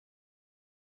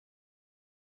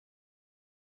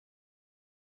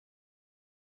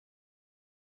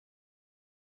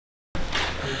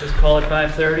call it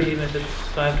 5:30, even if it's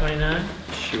 5:29?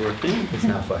 Sure thing. It's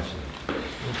now 5.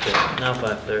 Okay, now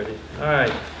 5:30. All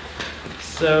right.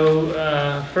 So,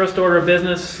 first order of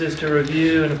business is to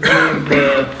review and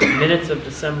approve the minutes of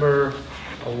December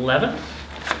 11th.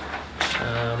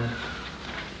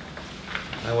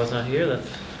 I was not here, that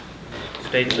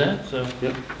states that, so.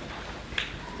 Yep.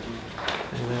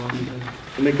 Anyone want to-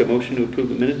 I'll make a motion to approve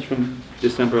the minutes from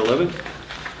December 11th.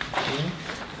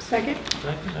 Second?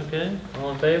 Second, okay.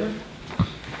 All in favor?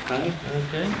 Aye.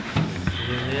 Okay.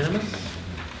 Unanimous.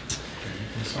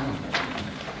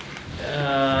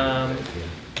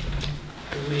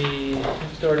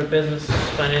 Next order of business,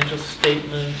 financial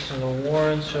statements and the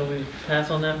warrants. Shall we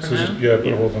pass on that for So now? just, yeah,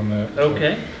 put a hold on that.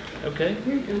 Okay, okay.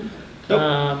 Here you go.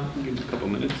 Nope. Give us a couple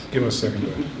minutes. Give us a second to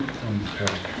unpack.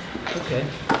 Okay.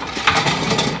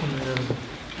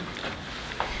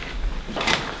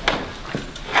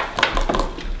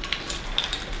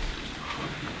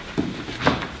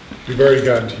 We've already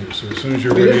gotten to you, so as soon as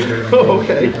you're ready, they're gonna go. Oh,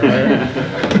 okay. All right.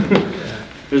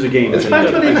 There's a game. It's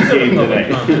There's a 5:29. game Public today.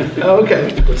 comment. Oh, okay.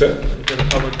 What's that? Is it a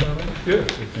public comment? Yeah, I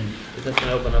think. Is this going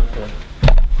to open up the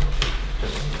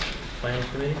finance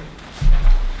committee?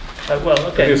 Well, I think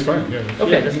okay. it's fine, yeah.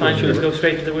 Okay, that's fine. Let's go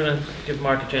straight to the, we're going to give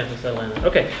Mark a chance to settle in.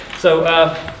 Okay, so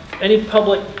any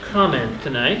public comment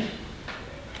tonight?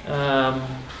 I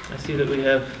see that we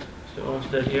have Mr.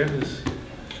 Olmsted here who's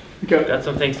got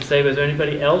some things to say. Was there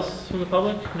anybody else from the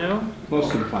public? No?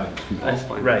 Most of the finance.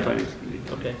 Right. Finance committee.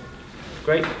 Okay,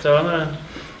 great. So I'm going to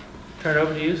turn it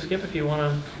over to you, Skip, if you want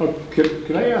to. Oh,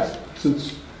 could I ask,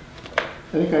 since I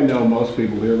think I know most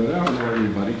people here, but I don't know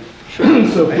everybody.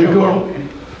 So if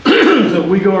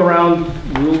we go around,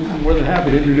 we're more than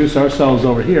happy to introduce ourselves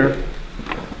over here.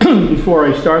 Before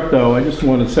I start though, I just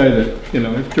want to say that, you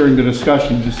know, if during the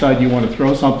discussion you decide you want to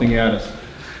throw something at us,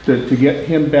 that to get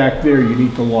him back there, you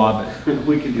need to lob it.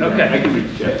 We can do that. Okay. I can read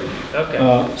the check.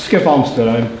 Okay. Skip Olmsted,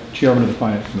 I'm chairman of the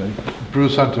finance committee.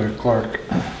 Bruce Hunter, Clark.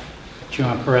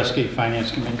 John Pereski,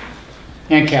 Finance Committee,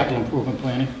 and Capital Improvement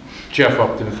Planning. Jeff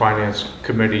Upton, Finance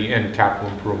Committee and Capital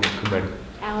Improvement Committee.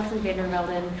 Allison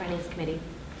Vandervelden, Finance Committee.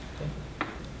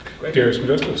 Great. Darius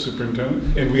Modesto,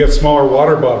 superintendent. And we got smaller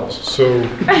water bottles, so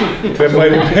that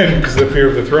might have been because of the fear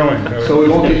of the throwing. So we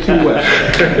won't get too wet.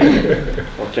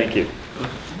 Well, thank you.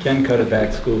 Ken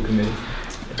Cutterback, school committee.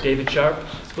 David Sharp,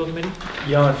 school committee?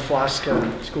 Jan Flaska,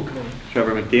 school committee.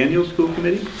 Trevor McDaniel, School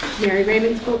Committee. Mary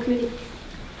Raymond, School Committee.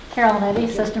 Carol Levy,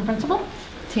 Assistant Principal.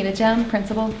 Tina Jem,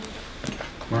 Principal.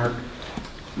 Mark.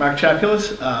 Mark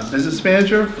Chapulis, Business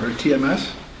Manager for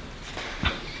TMS.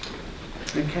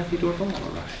 And Kathy Dorval.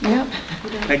 All right. Yep.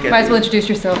 Hi, Kathy. Might as well introduce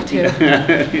yourself too.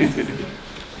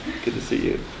 Good to see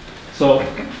you. So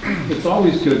it's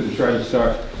always good to try to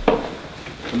start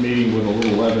a meeting with a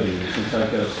little levity, since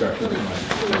I've got to start this tonight.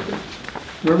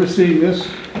 Remember seeing this?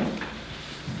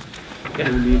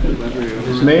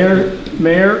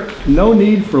 Mayor, no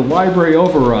need for library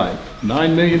override.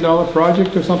 $9 million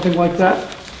project or something like that?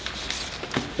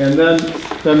 And then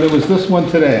there was this one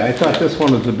today. I thought this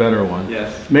one was the better one.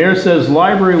 Yes. Mayor says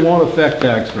library won't affect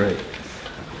tax rate.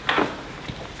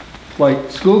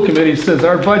 Like school committee says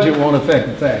our budget won't affect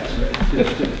the tax rate.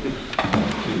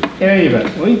 In any event,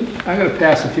 I'm going to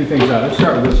pass a few things out. Let's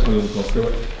start with this one, we'll go through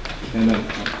it. And then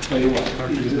I'll tell you what.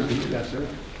 Yes, sir.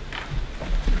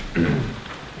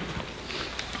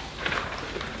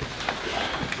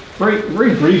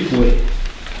 Very briefly,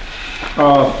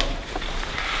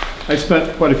 I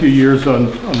spent quite a few years on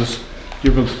the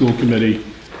Deerfield School Committee,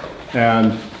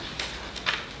 and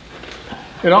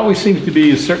it always seems to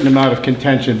be a certain amount of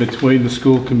contention between the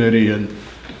school committee and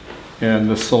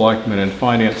the selectmen and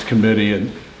finance committee,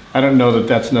 and I don't know that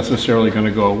that's necessarily going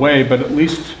to go away, but at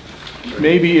least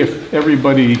maybe if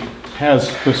everybody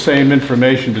has the same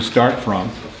information to start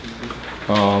from.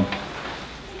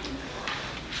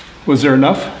 Was there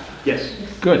enough? Yes.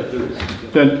 Good.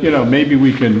 Then, you know, maybe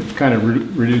we can kind of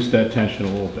reduce that tension a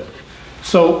little bit.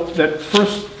 So that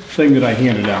first thing that I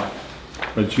handed out,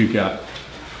 that you got,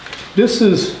 there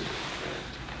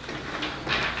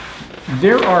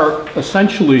are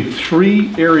essentially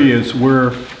 3 areas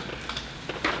where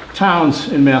towns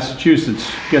in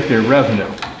Massachusetts get their revenue.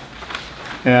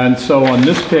 And so on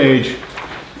this page,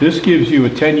 this gives you a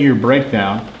 10-year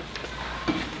breakdown,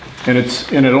 and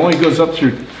it only goes up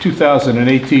through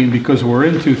 2018 because we're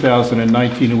in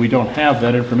 2019 and we don't have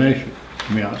that information,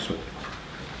 to be honest with you.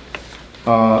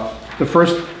 The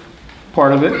first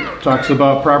part of it talks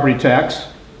about property tax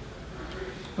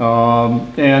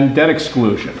and debt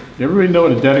exclusion. Everybody know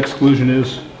what a debt exclusion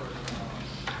is?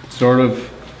 Sort of.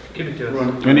 Give it to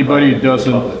us. Anybody who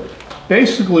doesn't.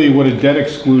 Basically what a debt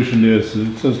exclusion is,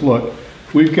 it says, look,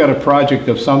 we've got a project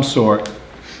of some sort.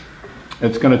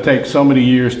 It's going to take so many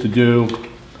years to do,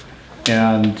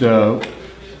 and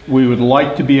we would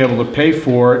like to be able to pay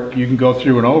for it. You can go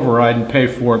through an override and pay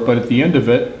for it, but at the end of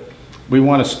it, we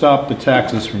want to stop the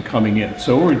taxes from coming in.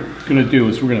 So what we're going to do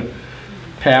is we're going to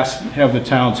have the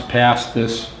towns pass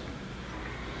this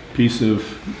piece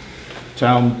of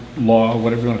town law,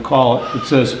 whatever you want to call it. It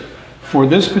says, for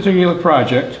this particular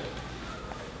project,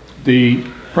 the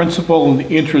principal and the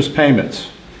interest payments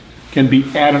can be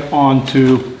added on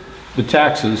to the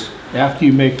taxes after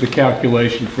you make the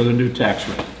calculation for the new tax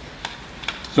rate.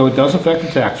 So it does affect the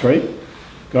tax rate,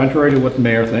 contrary to what the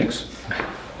mayor thinks.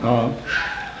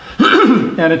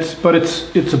 And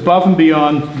it's above and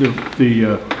beyond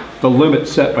the limit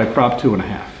set by Prop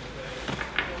 2.5.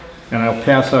 And I'll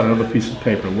pass out another piece of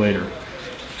paper later.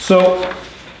 So,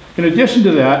 in addition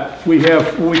to that, we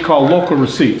have what we call local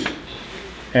receipts.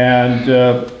 And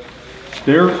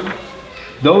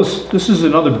this is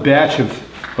another batch of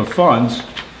funds.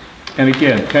 And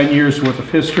again, 10 years worth of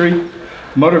history.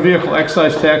 Motor vehicle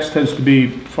excise tax tends to be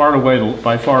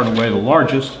by far and away the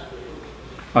largest.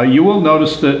 You will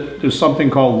notice that there's something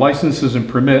called licenses and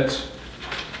permits.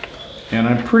 And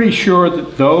I'm pretty sure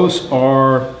that those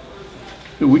are,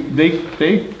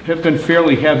 they have been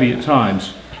fairly heavy at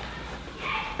times.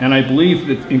 And I believe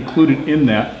that included in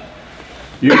that,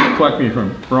 you can correct me if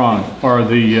I'm wrong, are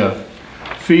the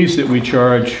fees that we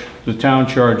charge, the town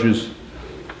charges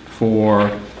for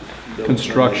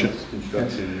construction.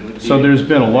 So there's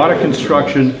been a lot of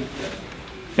construction,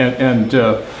 and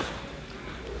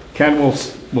Ken will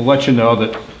let you know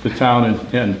that the town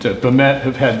and Bemet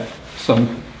have had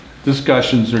some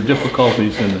discussions or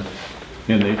difficulties in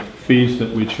the fees that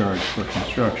we charge for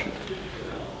construction.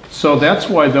 So that's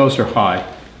why those are high.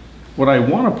 What I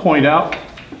want to point out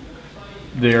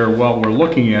there while we're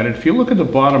looking at it, if you look at the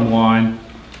bottom line,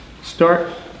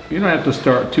 you don't have to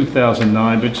start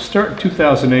 2009, but you start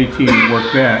 2018 and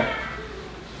work back.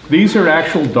 These are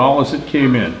actual dollars that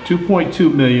came in.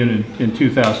 2.2 million in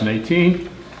 2018,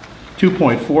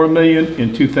 2.4 million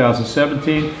in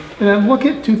 2017, and then look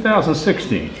at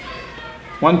 2016,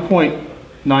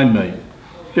 1.9 million.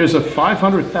 There's a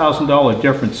 $500,000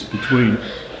 difference between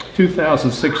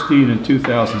 2016 and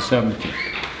 2017.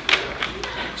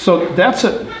 So that's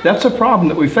a problem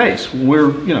that we face. We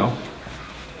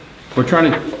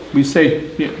say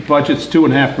budget's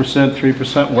 2.5%,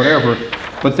 3%, whatever,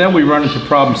 but then we run into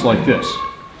problems like this.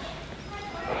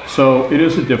 So it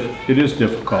is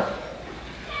difficult.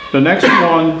 The next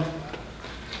one,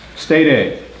 state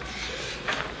aid.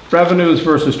 Revenues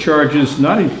versus charges.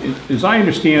 As I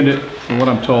understand it, from what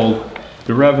I'm told,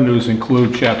 the revenues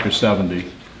include Chapter 70.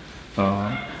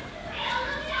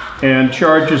 And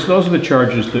charges, those are the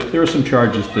charges there are some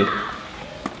charges that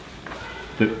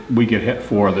we get hit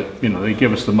for that, they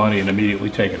give us the money and immediately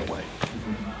take it away.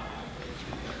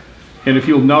 And if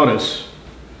you'll notice,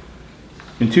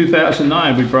 in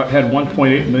 2009, we had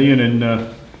 1.8 million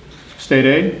in state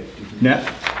aid,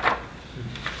 net,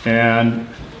 and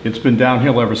it's been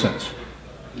downhill ever since.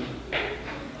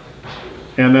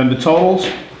 And then the totals,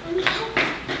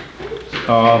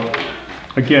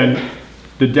 again,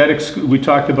 the debt, we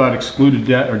talked about excluded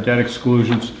debt or debt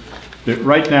exclusions.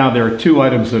 Right now, there are two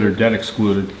items that are debt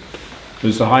excluded.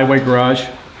 There's the highway garage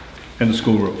and the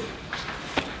school roof.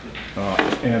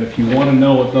 And if you want to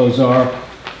know what those are,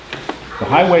 the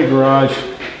highway garage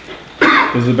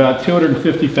is about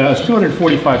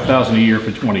 $245,000 a year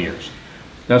for 20 years.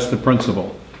 That's the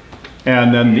principal.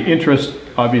 And then the interest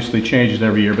obviously changes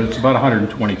every year, but it's about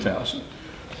 $120,000.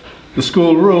 The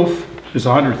school roof is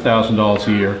 $100,000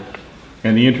 a year,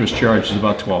 and the interest charge is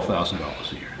about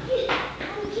 $12,000 a year.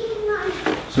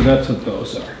 So that's what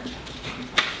those are.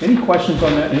 Any questions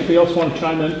on that? Anybody else want to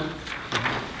chime in?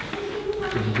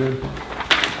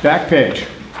 Back page.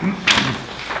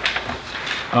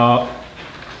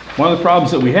 One of the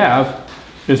problems that we have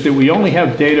is that we only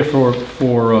have data or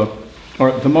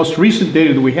the most recent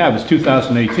data that we have is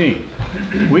 2018.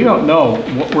 We don't know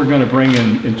what we're going to bring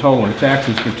in total in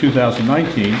taxes for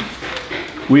 2019.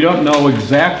 We don't know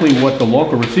exactly what the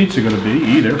local receipts are going to be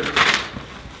either.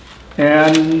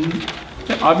 And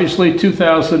obviously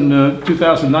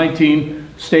 2019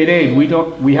 state aid, we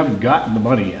haven't gotten the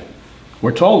money yet.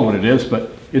 We're told what it is,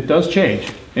 but it does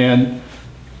change. And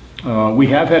we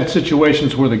have had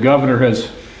situations where the governor has,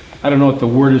 I don't know what the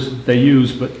word is that they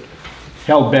use, but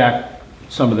held back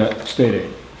some of that state aid.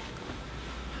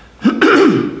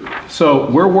 So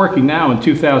we're working now in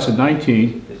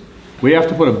 2019. We have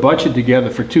to put a budget together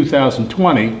for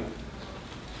 2020,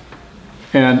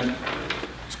 and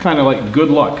it's kind of like good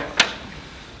luck.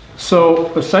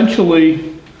 So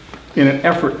essentially, in an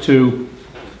effort to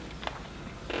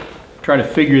try to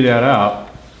figure that out,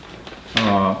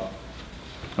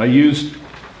 I used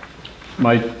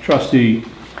my trusty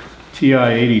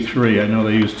TI-83. I know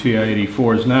they use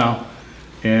TI-84s now,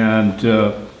 and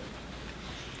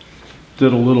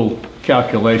did a little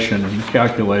calculation, and the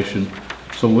calculation,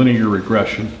 it's a linear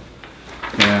regression,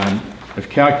 and I've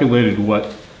calculated what,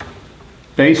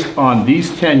 based on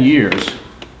these 10 years,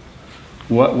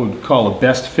 what we'd call a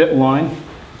best fit line.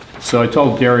 So I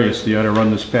told Darius the other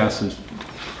run this past his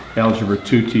Algebra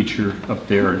 2 teacher up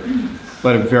there and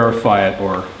let him verify it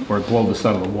or blow this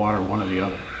out of the water, one or the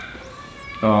other.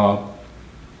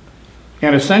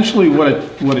 And essentially what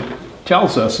it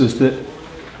tells us is that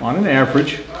on an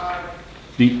average,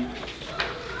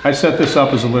 I set this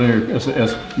up as a linear,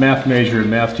 as math major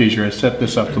and math teacher, I set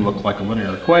this up to look like a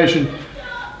linear equation.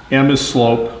 M is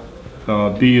slope,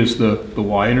 B is the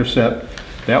y-intercept.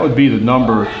 That would be the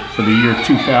number for the year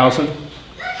 2000.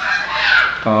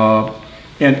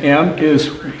 And M is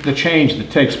the change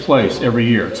that takes place every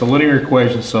year. It's a linear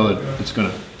equation, so that it's going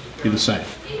to be the same.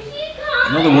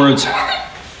 In other words,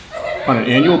 on an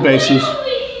annual basis,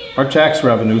 our tax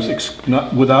revenues,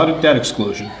 without a debt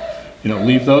exclusion,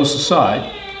 leave those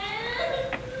aside,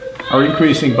 are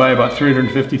increasing by about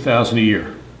 $350,000 a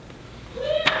year.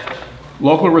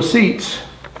 Local receipts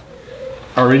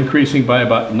are increasing by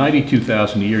about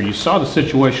 $92,000 a year. You saw the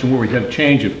situation where we had a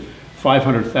change of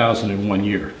 $500,000 in 1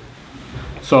 year.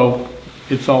 So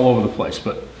it's all over the place.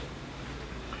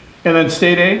 And then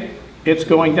state aid, it's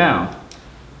going down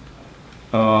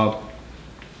by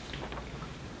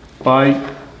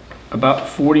about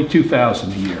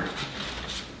 $42,000 a year.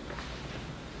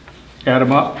 Add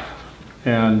them up,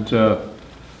 and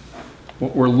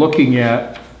what we're looking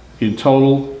at in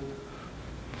total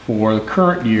for the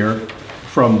current year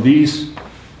from these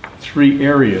 3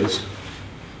 areas,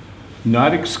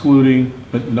 not including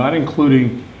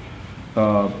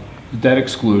debt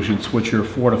exclusions, which are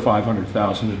 $400,000 to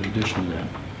 $500,000 in addition to that.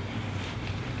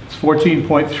 It's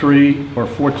 14.3 or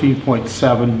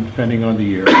 14.7, depending on the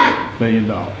year, $1 million.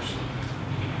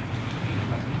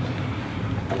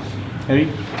 Eddie,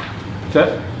 is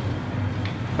that?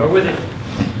 Or with it.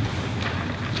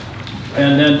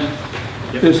 And then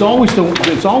there's always the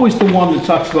one that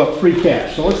talks about free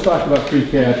cash. So let's talk about free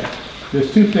cash.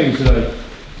 There's 2 things that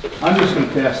I'm just going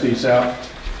to pass these out.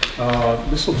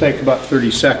 This will take about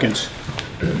 30 seconds.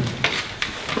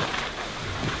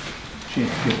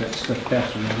 Chance to get that stuff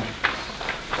passed around.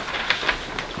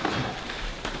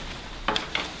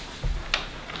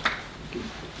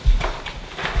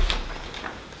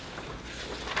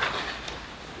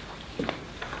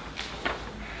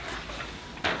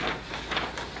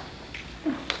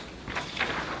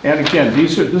 And again,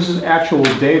 this is actual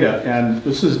data, and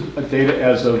this is data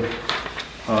as of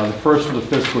the first of the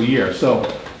fiscal year. So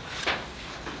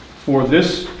for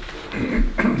this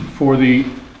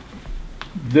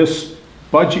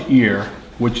budget year,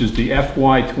 which is the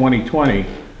FY 2020,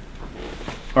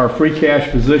 our free cash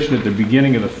position at the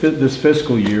beginning of this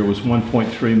fiscal year was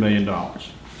 $1.3 million.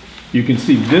 You can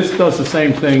see this does the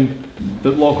same thing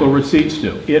that local receipts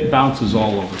do. It bounces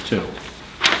all over too.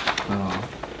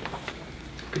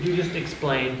 Could you just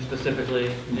explain specifically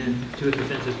in 2 or 3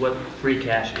 sentences what free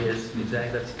cash is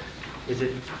exactly? Is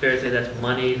it fair to say that's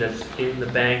money that's in the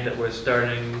bank that we're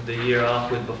starting the year off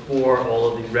with before all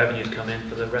of these revenues come in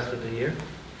for the rest of the year?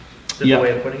 Is that the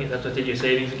way of putting it? That's what's in your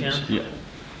savings account? Yeah.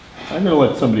 I'm going to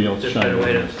let somebody else Is there a chime better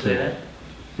way in. to say that?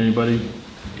 Anybody?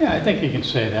 Yeah, I think you can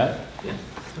say that. Yeah.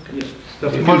 Okay.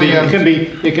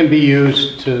 It can be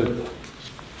used to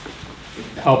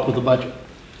help with the budget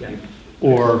Yeah.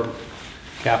 or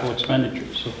capital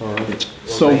expenditures.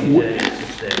 So rainy day,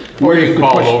 it's there. Or you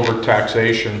call over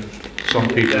taxation, some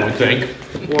people would think.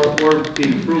 Or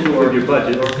being frugal with your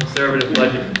budget. Or conservative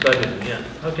budget, yeah.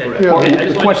 Okay. Correct. Yeah, Okay, I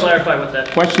the just want to question- clarify what that.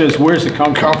 Question is, where's it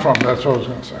come Come from? from, that's what I was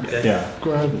gonna say. Okay. Yeah.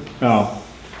 Go ahead.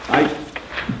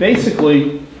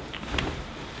 Basically,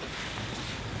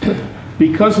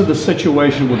 because of the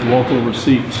situation with local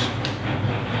receipts,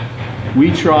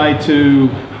 we try to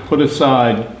put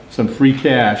aside some free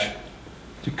cash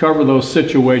to cover those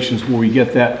situations where we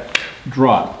get that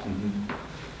drop.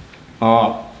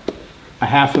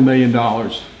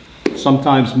 $500,000,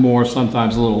 sometimes more,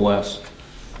 sometimes a little less.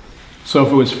 So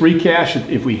if it was free cash,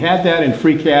 if we had that in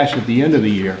free cash at the end of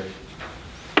the year,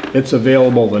 it's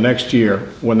available the next year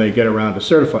when they get around to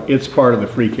certify. It's part of the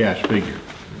free cash figure.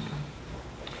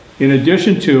 In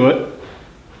addition to it,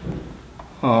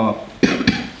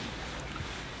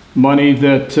 money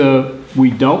that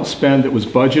we don't spend that was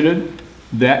budgeted,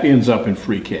 that ends up in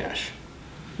free cash.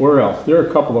 Where else? There are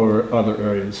a couple of other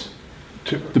areas.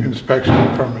 Inspection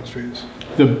and permit fees.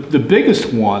 The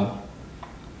biggest one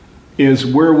is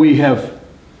where we have,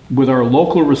 with our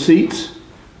local receipts.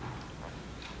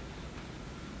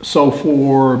 So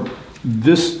for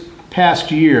this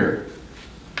past year,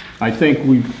 I think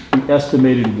we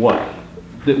estimated what?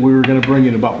 That we were gonna bring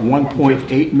in about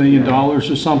 $1.8 million or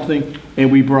something,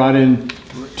 and we brought in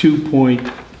 2.2,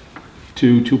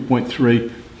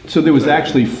 2.3. So there was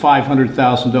actually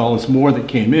 $500,000 more that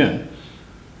came in.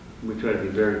 We try to be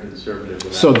very conservative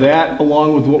with that. So that,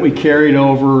 along with what we carried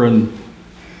over, and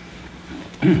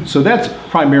so that's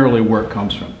primarily where it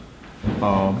comes from.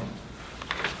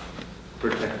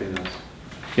 Protecting us.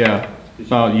 Yeah,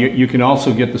 you can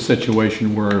also get the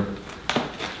situation where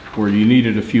you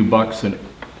needed a few bucks, and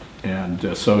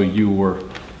so you were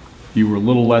a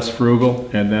little less frugal,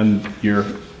 and then your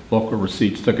local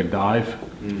receipts took a dive,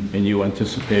 and you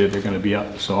anticipated they're going to be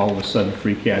up, so all of a sudden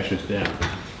free cash is down.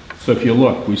 So if you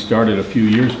look, we started a few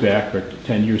years back, or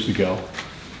 10 years ago,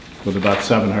 with about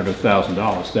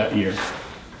 $700,000 that year,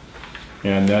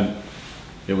 and then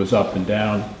it was up and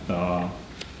down.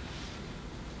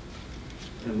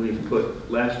 And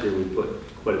last year we put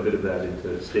quite a bit of that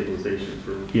into stabilization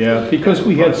for. Yeah, because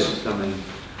we had projects coming,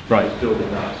 right.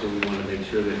 building up, so we want to make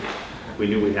sure that we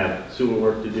knew we had sewer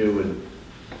work to do and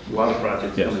a lot of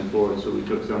projects Yes. coming forward, so we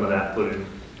took some of that, put in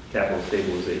capital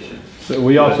stabilization. So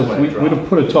we also, That's why it we'd dropped. have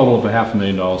put a total of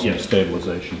 $500,000 in Yes.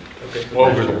 stabilization. Okay, so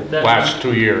Over the that- last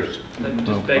 2 years. That Oh,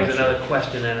 just begs gotcha. another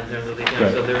question then in terms of the account.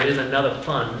 Right. So there is another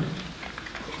fund,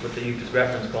 what you just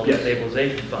referenced called the Yes.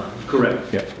 stabilization fund,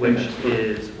 Correct. Yeah. which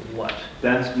is what?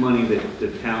 That's money that the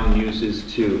town uses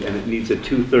to, and it needs a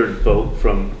 2/3 vote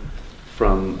from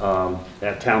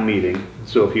at town meeting.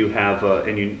 So if you have,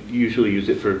 and you usually use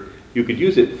it for, you could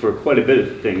use it for quite a bit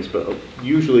of things, but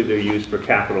usually they're used for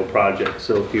capital projects.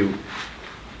 So if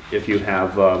you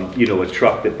have, a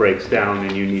truck that breaks down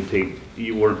and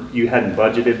you hadn't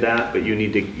budgeted that, but you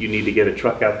need to get a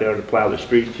truck out there to plow the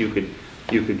streets, you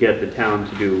could get the town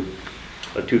to do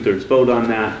a 2/3 vote on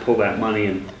that, pull that money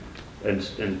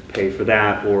and pay for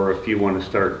that. Or if you want to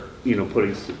start,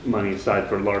 putting money aside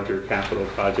for a larger capital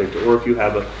project, or if you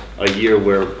have a year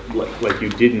where like you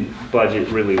didn't budget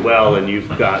really well and you've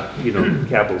got,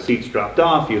 capital seats dropped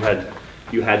off, you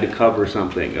had to cover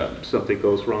something, something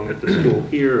goes wrong at the school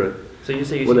here. So you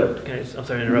say, Whatever. I'm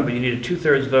sorry to interrupt, but you need a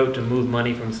 2/3 vote to move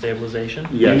money from stabilization?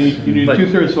 You need a But-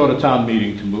 2/3 vote of town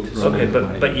meeting to move. Okay,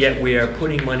 but yet we are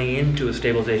putting money into a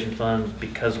stabilization fund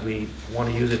because we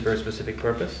want to use it for a specific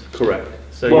purpose? Correct.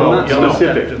 So Well, you not don't have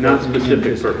specific, to not vote-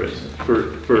 specific purpose,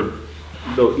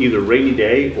 for either rainy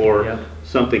day or Yeah.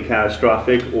 something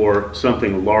catastrophic or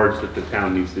something large that the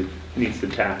town needs to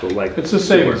tackle, like. It's a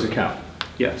savings account.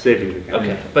 Yeah, savings account.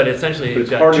 Okay, but essentially But you've it's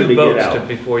got harder two to get votes out.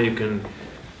 before you can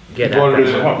get You want at it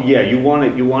that. out. Yeah, you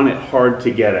want it hard to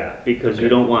get at, because you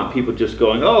Okay. don't want people just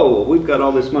going, oh, we've got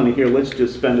all this money here, let's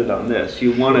just spend it on this.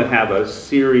 You want to have a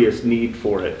serious need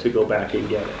for it to go back and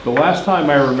get it. The last time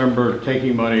I remember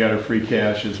taking money out of free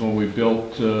cash is when we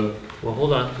built Well,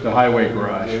 hold on. the highway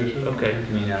garage. Okay.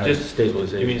 I mean, Just-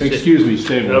 stabilization. You mean Excuse me,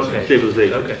 stabilization. Okay.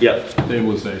 Stabilization, Okay. yep.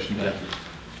 Stabilization.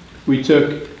 We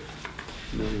took,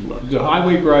 the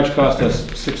highway garage cost us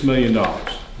 $6 million.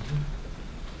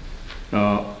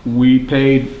 We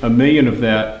paid $1 million of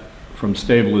that from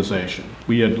stabilization.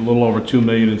 We had a little over $2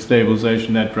 million in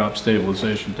stabilization, that dropped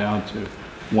stabilization down to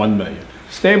 $1 million.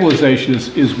 Stabilization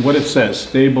is what it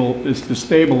says, is to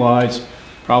stabilize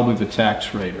probably the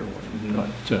tax rate or whatever.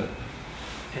 But,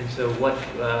 And so what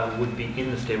would be in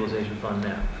the stabilization fund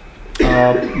now?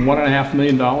 $1.5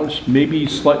 million, maybe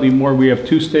slightly more. We have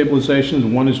two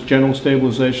stabilizations. One is general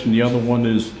stabilization, the other one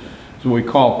is what we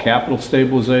call capital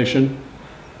stabilization,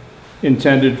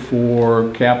 intended for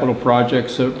capital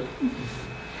projects,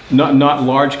 not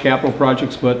large capital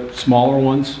projects, but smaller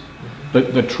ones.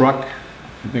 The truck,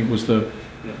 I think, was the,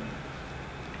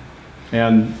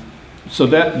 and so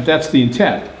that's the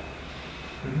intent.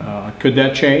 Could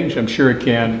that change? I'm sure it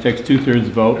can. It takes 2/3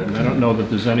 vote, and I don't know that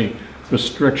there's any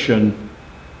restriction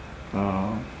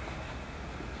on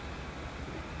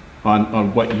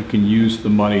what you can use the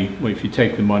money, if you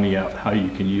take the money out, how you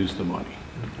can use the money.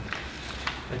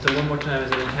 And so one more time,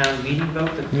 is it a town meeting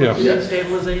vote that Yeah. puts in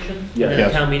stabilization? Yes. And a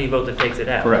Yes. town meeting vote that takes it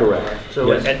out? Correct. So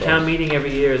Yes. at town meeting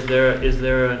every year, is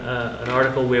there an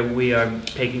article where we are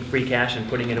taking free cash and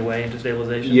putting it away into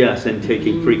stabilization? Yes, and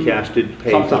taking free cash to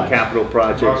pay for Sometimes. capital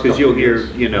projects, because you'll hear,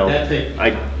 That's it.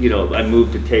 I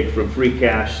moved to take from free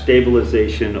cash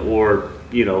stabilization or,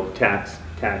 tax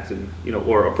and,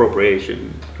 or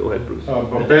appropriation. Go ahead, Bruce.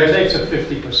 But that takes a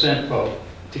 50% vote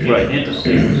to get Right. it into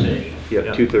stabilization. Yeah,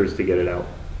 Yeah. 2/3 to get it out.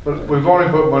 But we've only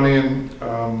put money in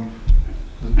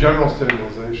the general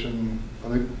stabilization, I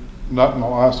think, not in the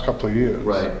last couple of years.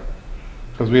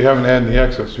 because we haven't had any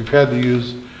excess. We've had to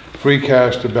use free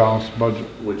cash to balance the budget.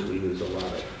 Which we use a lot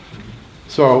of.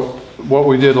 So what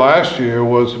we did last year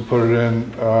was to put it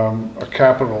in a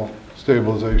capital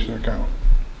stabilization account.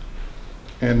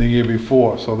 And the year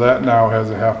before, so that now has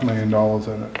 $500,000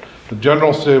 in it. The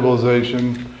general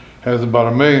stabilization has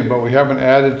about $1 million, but we haven't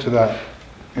added to that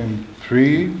in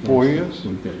 3-4 years.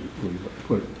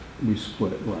 We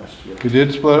split it last year. We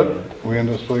did split it? We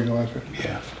ended up splitting it last year?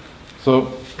 Yeah.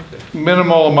 So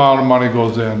minimal amount of money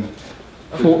goes in.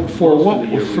 For what? Most of the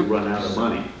year we run out of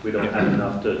money. We don't have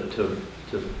enough to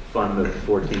fund the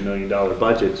 $14 million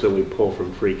budget, so we pull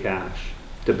from free cash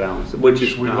to balance it, which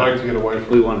is We'd not, like to get away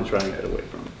from. we want to try and get away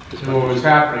from. So what was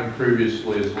happening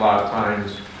previously is a lot of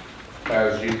times,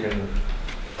 as you can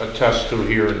attest to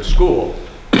here in school,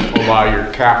 a lot of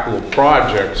your capital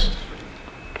projects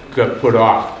got put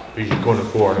off because you couldn't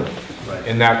afford it. Right.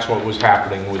 And that's what was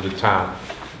happening with the town.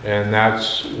 And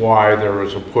that's why there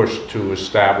was a push to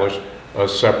establish a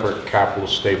separate capital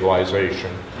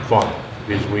stabilization fund.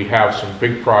 Because we have some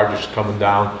big projects coming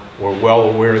down. We're well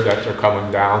aware that they're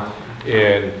coming down,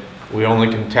 and we only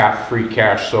can tap free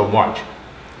cash so much.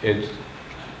 It's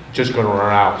just going to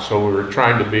run out. So we were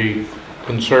trying to be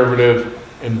conservative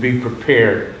and be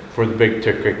prepared for the big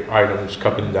ticket items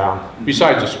coming down,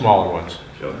 besides the smaller ones.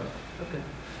 Sure. Okay.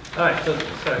 All right, so,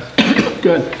 sorry.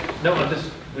 Good. No,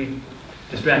 we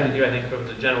distracted you, I think, from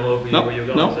the general overview where you were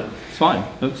going. No, So. it's fine.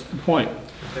 That's the point.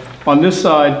 Okay. On this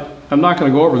side, I'm not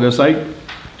going to go over this. I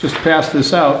just passed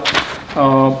this out.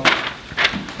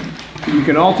 You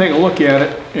can all take a look at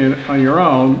it on your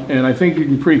own, and I think you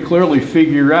can pretty clearly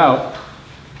figure out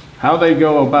how they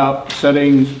go about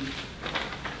setting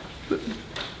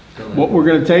what we're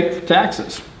going to take for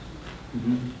taxes.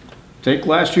 Take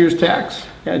last year's tax,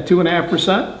 add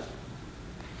 2.5%.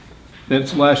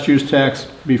 That's last year's tax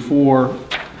before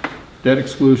debt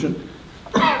exclusion.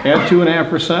 Add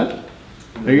 2.5%.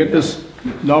 They get this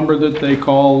number that they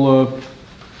call,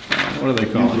 what do they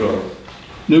call it? New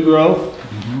growth. New growth.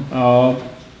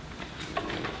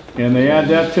 And they add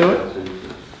that to it.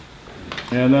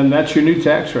 And then that's your new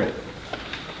tax rate.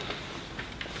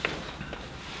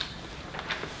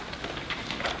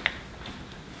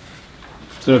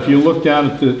 So if you look down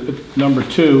at number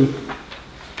 2,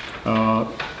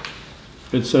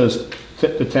 it says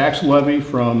the tax levy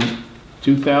from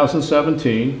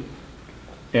 2017,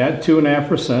 add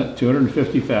 2.5%,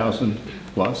 250,000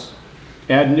 plus,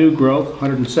 add new growth,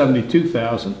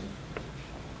 172,000,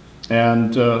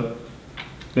 and then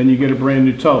you get a brand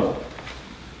new total,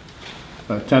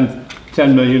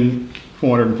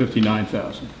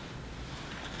 10,459,000.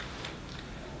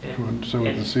 So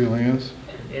what the ceiling is?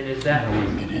 And is that, We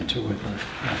can get into it.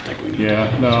 I don't think we need to.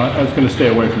 Yeah, no, I was going to stay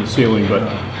away from the ceiling, but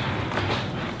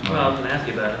well, I was going to ask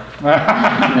you about it.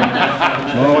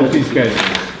 I don't know what these guys do.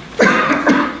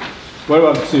 What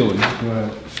about the ceiling?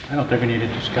 I don't think we need to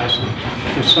discuss it.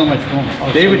 There's so much room.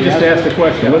 Oh, David so just yeah. asked a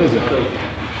question. What is it?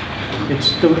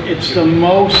 It's the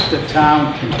most the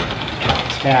town can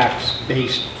tax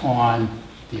based on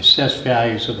the assessed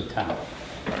values of the town.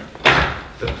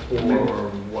 Or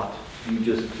what? You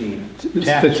just can't. It's the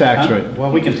tax huh? rate.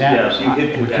 Well, we can tax. Yeah, you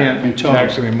hit We the can't Until-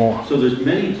 tax anymore. So there's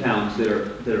many towns that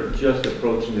are just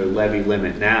approaching their levy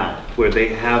limit now, where they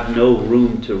have no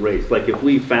room to raise. Like if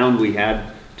we found we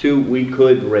had to, we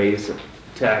could raise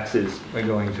taxes By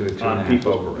going to a on 2.5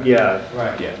 people. override. Yeah,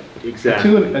 Right. Yeah.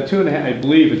 exactly. A 2.5, I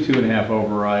believe a 2.5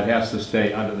 override has to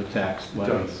stay under the tax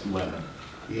levy limit.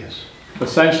 Yes.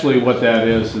 Essentially what that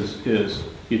is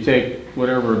you take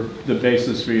whatever the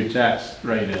basis for your tax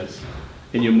rate is,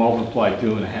 and you multiply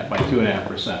 2.5 by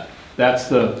 2.5%. That's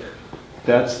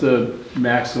the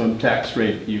maximum tax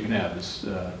rate that you can have, is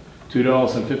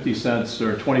 $2.50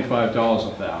 or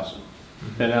 $25 a thousand.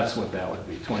 And that's what that would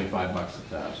be, 25 bucks a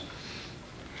thousand.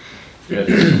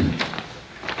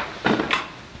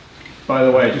 By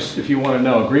the way, just if you want to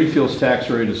know, Greenfield's tax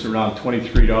rate is around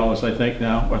 $23, I think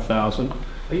now, a thousand.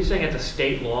 Are you saying it's a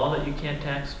state law that you can't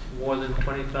tax more than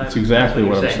 25? That's exactly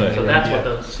what I'm saying. So that's what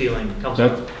the ceiling comes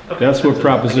from? Okay, That's what I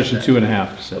Proposition get that.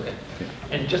 2.5 said. Okay.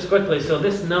 And just quickly, so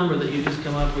this number that you just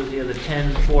come up with here, the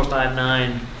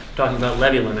 10,459, talking about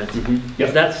levy limits,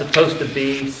 is that supposed to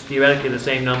be theoretically the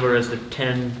same number as the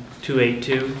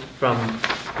 10,282 from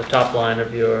the top line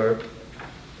of your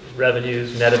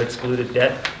revenues net of excluded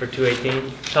debt for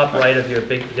 218? Top right of your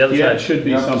big, the other Yeah, side? it should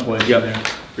be someplace in Yep. there.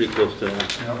 Pretty close to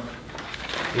that.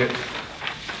 Here.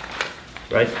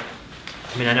 Right?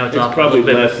 I mean, I know it's It's off a probably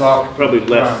little bit.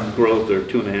 less growth, or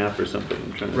 2.5 or something.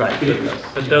 I'm trying to. Right,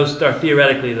 but those are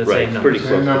theoretically the Right, same pretty numbers. close.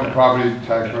 Same number property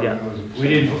tax Yeah. revenues. We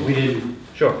didn't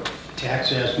Sure,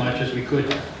 tax as much as we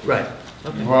could. right,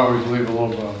 okay. We'll always leave a little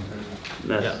bit on the table.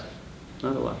 That's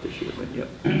not a lot this year, but yep.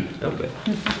 Okay.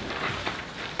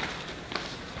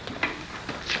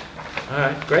 All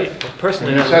right, great. Well,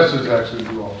 personally, The assessors actually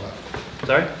do all that.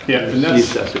 sorry? Yeah, and The that's,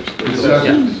 assessors. The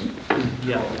assessors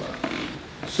Yeah.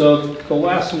 so the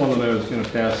last one that I was gonna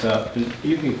pass out, and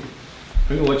I'm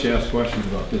gonna let you ask questions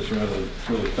about this rather than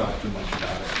really talk too much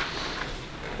about it.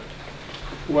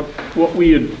 What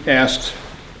we had asked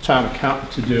town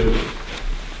accountant to do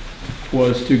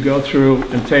was to go through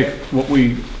and take what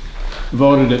we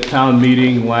voted at town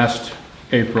meeting last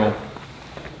April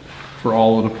for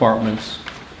all the departments,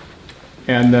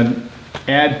 and then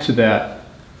add to that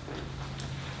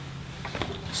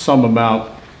some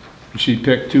amount. She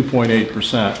picked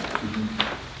 2.8%.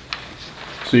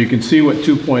 So you can see what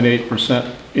 2.8%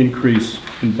 increase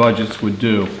in budgets would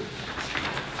do.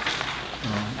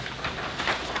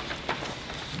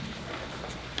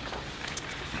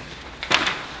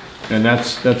 And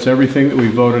that's everything that we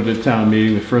voted at town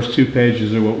meeting. The first 2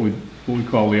 pages are what we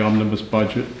call the omnibus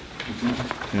budget.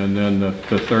 And then the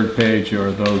third page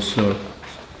are those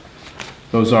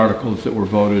articles that were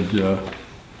voted,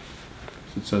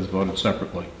 it says voted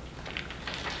separately.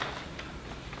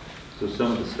 So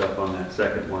some of the stuff on that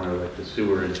second one are like the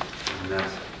sewer, and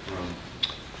that's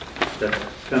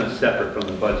kind of separate from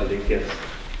the budget. It gets,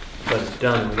 But it's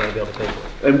done, we gotta be able to pay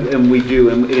for it. and we do,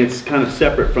 and it's kind of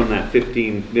separate from that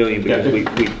 15 million because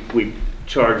Yeah. we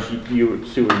charge you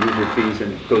sewer user fees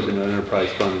and it goes into an enterprise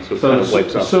fund, so it kind of So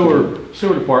wipes the out.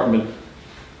 sewer department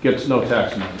gets no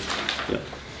tax money, Yeah.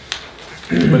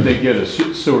 but they get a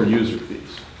sewer user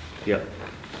fees. Yeah.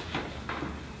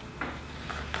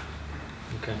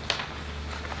 Okay.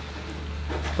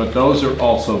 But those are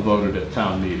also voted at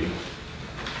town meeting.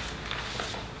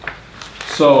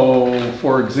 So,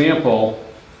 for example,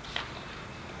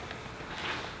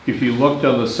 if you looked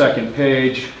on the second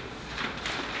page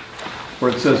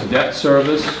where it says debt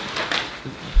service,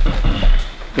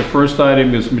 the first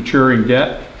item is maturing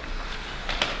debt.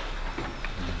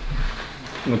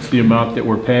 What's the amount that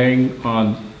we're paying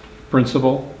on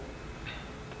principal?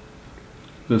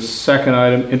 The second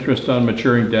item, interest on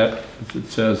maturing debt, as it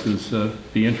says, is the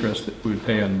interest that we would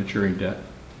pay on maturing debt.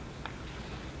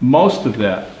 Most of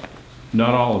that,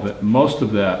 not all of it, most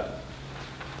of that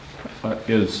are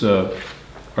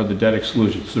the debt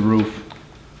exclusions, the roof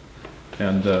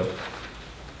and the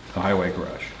highway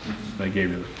garage. I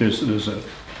gave you, there's the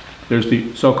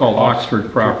so-called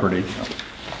Oxford property.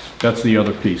 That's the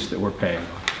other piece that we're paying on.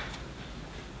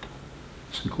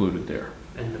 It's included there.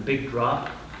 And the big drop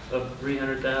of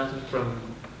 300,000 from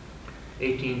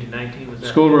 18 to 19, was that?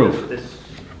 School roof. This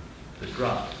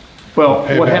drop. Well,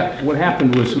 Payback. what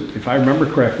happened was, if I remember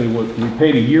correctly, we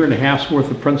paid a year and a half's worth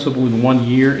of principal in 1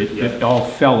 year. It all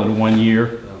fell in 1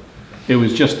 year. It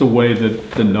was just the way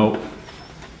that the note.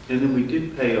 And then we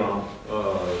did pay off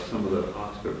some of the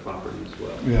Oxford property as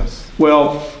well. Yes.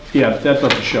 Well, yeah, that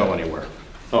doesn't show anywhere.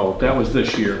 Oh, That was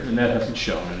this year, and that hasn't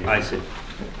shown anywhere. I see.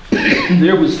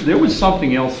 There was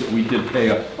something else that we did pay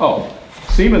up. Oh,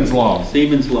 Siemens loan.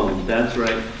 Siemens loan, that's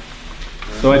right.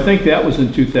 So I think that was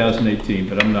in 2018,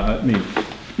 but I'm not,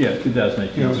 yeah,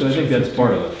 2018. Yeah, it So I was think that's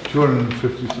part of it.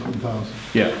 250-something thousand.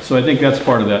 Yeah, so I think that's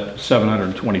part of that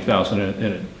 720,000, and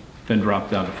it then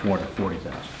dropped down to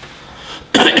 440,000.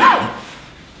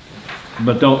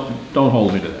 But don't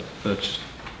hold me to that. That's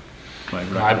my I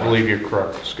recollection. believe you're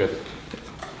correct, it's good.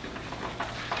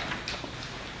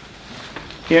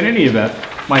 In any event,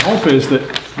 my hope is that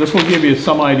this will give you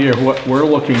some idea of what we're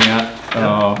looking at.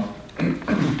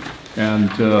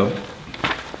 And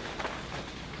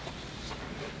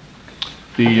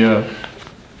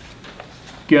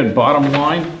again, bottom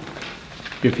line,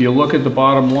 if you look at the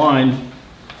bottom line,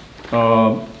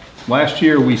 last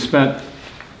year we spent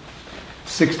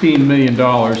 $16 million.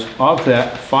 Of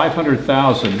that,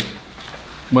 500,000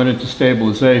 went into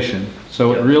stabilization.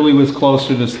 So it really was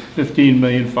closer to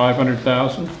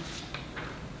 15,500,000.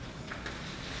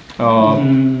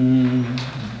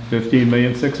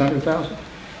 15,600,000.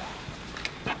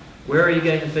 Where are you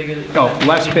getting the figure? That Oh,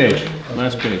 last page,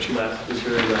 last page. The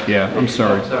very last Yeah, I'm page.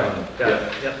 sorry. Sorry, got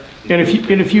it, yep. And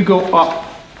if you go up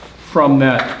from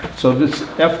that, so this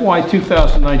FY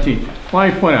 2019,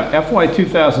 let me point out, FY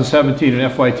 2017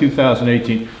 and FY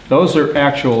 2018, those are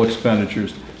actual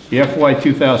expenditures. The FY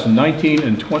 2019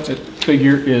 and 20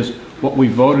 figure is what we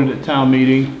voted at town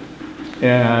meeting,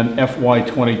 and FY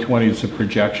 2020 is a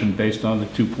projection based on the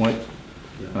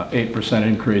 2.8%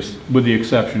 increase, with the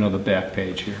exception of the back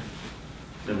page here.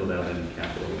 And without any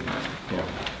capital. Yeah.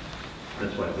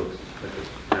 That's why it looks like it's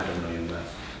 $500,000 less.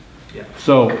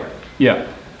 So, yeah,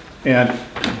 and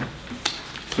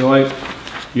so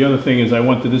the other thing is I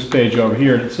went to this page over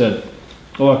here and it said,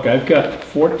 Look, I've got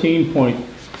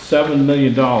 $14.7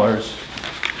 million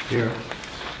Here,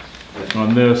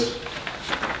 on this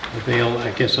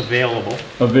I guess available.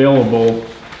 available.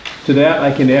 To that,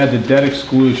 I can add the debt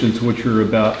exclusions, which are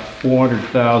about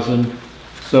 400,000.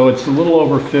 So it's a little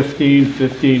over 15,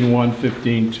 15.1,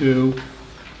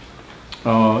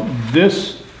 15.2.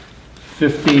 This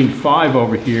 15.5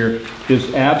 over here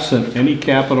is absent any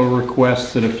capital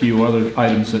requests and a few other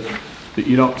items that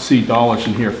you don't see dollars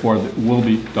in here for that will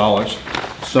be dollars.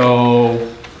 So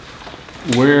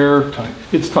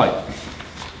it's tight.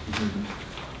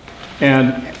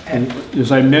 And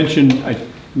as I mentioned,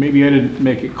 maybe I didn't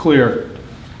make it clear,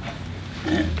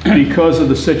 because of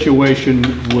the situation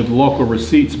with local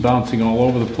receipts bouncing all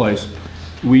over the place,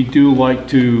 we do like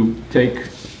to take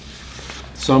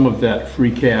some of that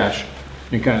free cash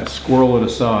and kind of squirrel it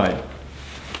aside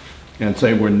and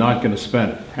say we're not going to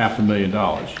spend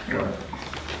 $500,000.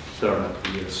 So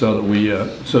that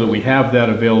we have that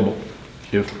available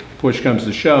if push comes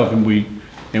to shove and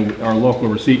our local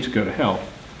receipts go to hell.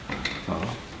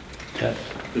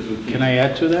 Can I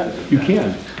add to that? You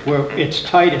can. Where it's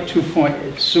tight at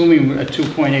assuming a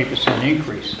 2.8%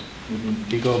 increase.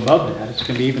 If you go above that, it's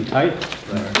going to be even tighter.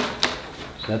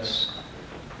 So that's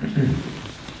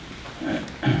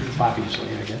obviously,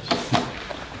 I guess.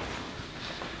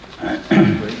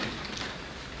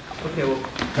 Okay, well.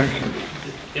 Thank you.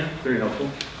 Yeah, very helpful.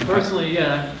 Personally,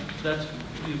 yeah,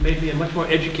 you made me a much more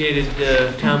educated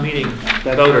town meeting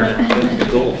voter now. That's the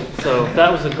goal. So if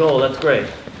that was the goal, that's great.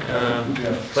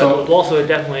 But also it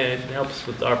definitely helps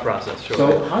with our process, sure.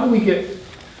 So how do we get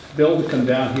Bill to come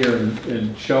down here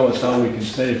and show us how we can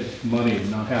save money and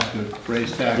not have to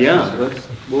raise taxes? Yeah,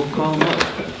 we'll call him up.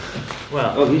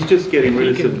 Well, Oh, he's just getting rid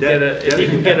of some debt. if he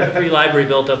can get a free library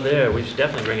built up there, we should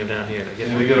definitely bring him down here. To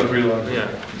get We got a free library. Yeah,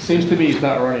 Seems to me he's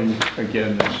not running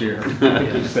again this year.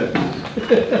 He said.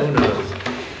 who knows?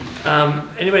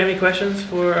 Anybody have any questions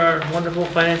for our wonderful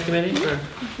finance committee?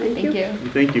 Thank you.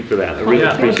 Thank you for that. I really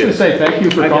Yeah. I was appreciate going to it. say, thank you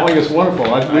for calling us wonderful.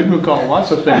 We've been called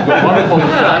lots of things, but wonderful.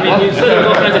 Yeah, I mean, you said there was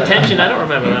all kinds of tension. I don't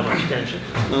remember that much tension.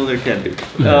 Well, there can be.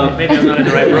 Maybe I'm not in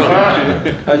the right room.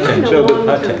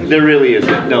 There really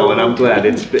isn't, no, and I'm glad.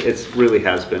 It's really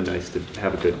has been nice to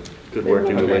have a good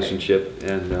working relationship.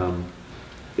 And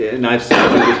I've seen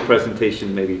this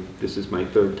presentation, maybe this is my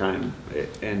third time,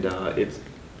 and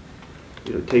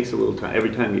it takes a little time.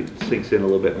 Every time it sinks in a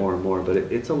little bit more and more, but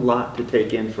it's a lot to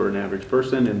take in for an average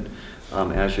person. And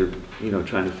as you're,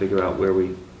 trying to figure out where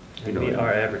we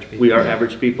are average people. We are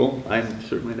average people. I'm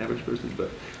certainly an average person, but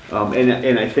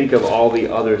and I think of all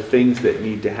the other things that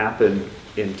need to happen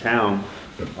in town,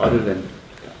 other than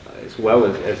as well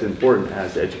as important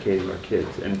as educating our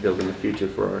kids and building a future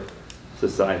for our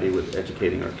society with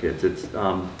educating our kids. It's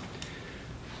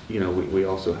we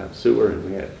also have sewer, and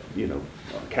we have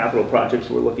capital projects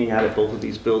we're looking at both of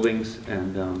these buildings,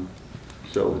 and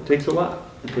so it takes a lot.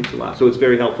 It takes a lot. So it's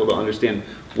very helpful to understand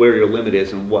where your limit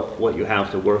is and what you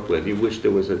have to work with. You wish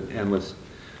there was an endless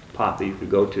pot that you could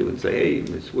go to and say, hey,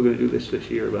 we're going to do this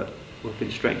year, but we're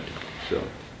constrained. So.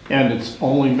 And it's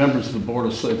only members of the board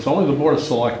of, it's only the board of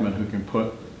selectmen who can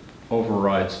put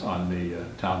overrides on the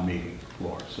town meeting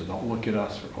floor. So don't look at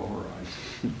us for overrides.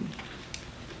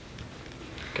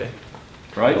 Okay.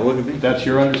 Right? Don't look at me. That's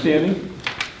your understanding?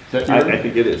 Is that your? I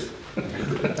think it is. Yeah.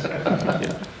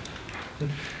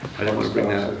 I don't want to bring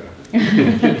that up.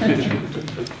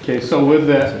 Okay, so with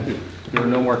that, if there are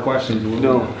no more questions.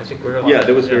 No. I think we're. Yeah,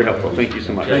 that was very helpful. Thank you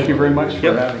so much. Thank you very much for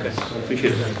Yep. having us.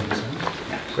 Appreciate it.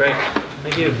 Great.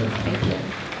 Thank you. I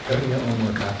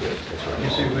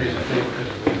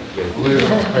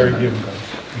already gave him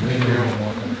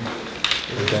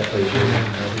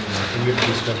we have to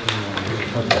discuss what we want to do.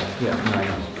 Okay. Yeah, I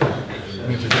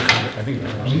mean, it's a good, I think it's a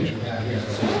conversation.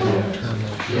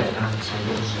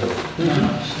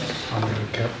 On the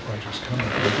cap projects coming,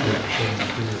 showing the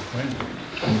 3-year plan.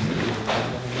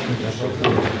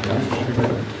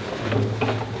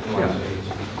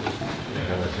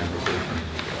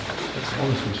 That's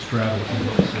always we straddle.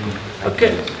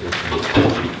 Okay.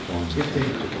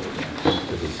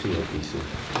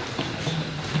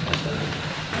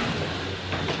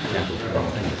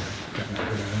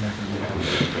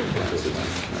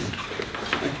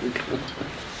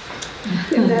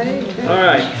 All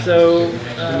right, so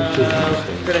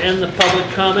we're going to end the public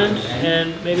comment,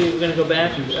 and maybe we're going to go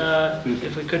back,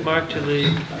 if we could, Mark, to the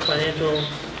financial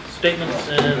statements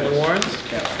and the warrants.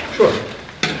 Sure.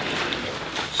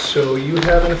 So you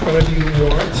have in front of you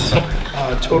warrants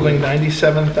totaling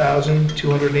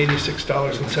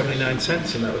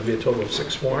 $97,286.79, and that would be a total of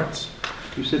 6 warrants.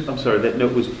 You said, I'm sorry, that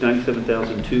note was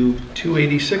 97,002.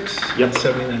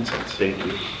 $286.79. Thank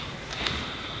you.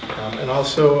 And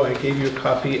also, I gave you a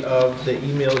copy of the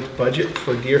emailed budget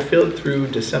for Deerfield through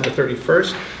December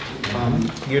 31st.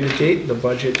 Year-to-date, the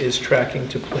budget is tracking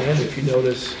to plan. If you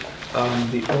notice,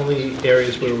 the only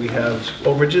areas where we have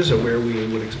overages, or where we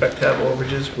would expect to have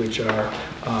overages, which are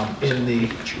in the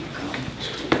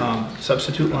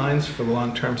substitute lines for the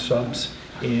long-term subs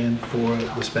and for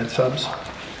the sped subs.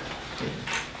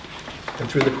 And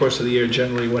through the course of the year,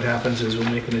 generally what happens is we'll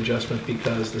make an adjustment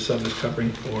because the sub is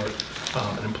covering for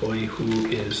an employee who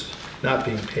is not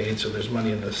being paid, so there's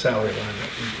money in the salary line that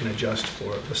we can adjust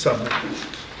for the sub.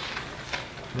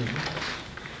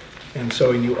 And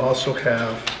so you also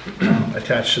have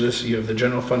attached to this, you have the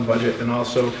general fund budget and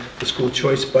also the school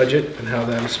choice budget and how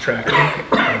that is tracking.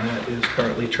 And that is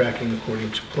currently tracking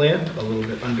according to plan, a little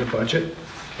bit under budget,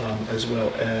 as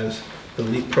well as the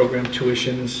LEAP program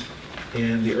tuitions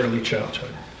and the early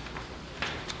childhood.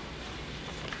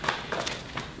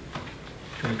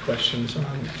 Any questions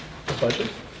on the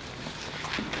budget?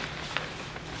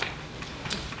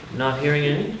 Not hearing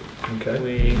any.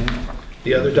 Okay.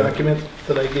 The other document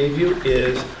that I gave you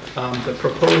is the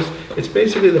proposed, it's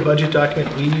basically the budget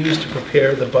document we use to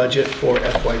prepare the budget for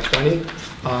FY20.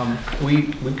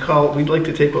 We'd like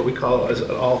to take what we call as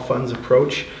an all funds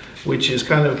approach, which is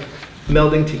kind of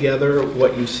melding together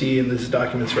what you see in these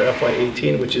documents for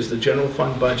FY18, which is the general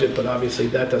fund budget, but obviously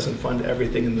that doesn't fund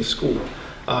everything in the school.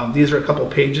 These are a couple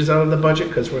pages out of the budget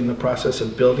because we're in the process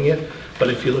of building it, but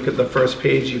if you look at the first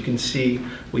page, you can see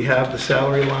we have the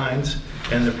salary lines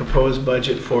and the proposed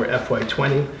budget for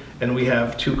FY20, and we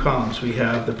have two columns. We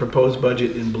have the proposed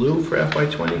budget in blue for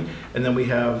FY20, and then we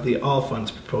have the all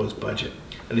funds proposed budget.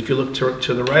 And if you look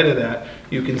to the right of that,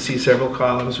 you can see several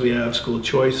columns. We have school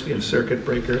choice, we have circuit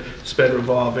breaker, sped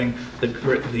revolving, the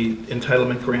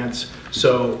entitlement grants.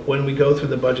 So when we go through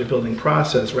the budget building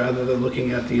process, rather than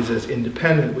looking at these as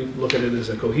independent, we look at it as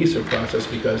a cohesive process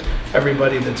because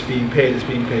everybody that's being paid is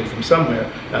being paid from somewhere.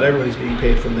 Not everybody's being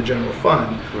paid from the general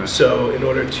fund. Right. So in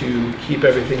order to keep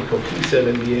everything cohesive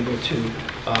and be able to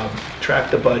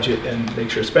track the budget and make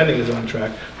sure spending is on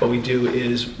track, what we do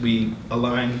is we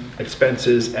align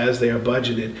expenses as they are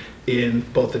budgeted in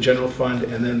both the general fund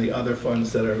and then the other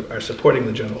funds that are supporting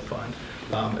the general fund.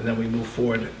 And then we move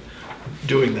forward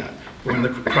doing that. We're in the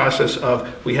process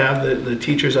of, we have the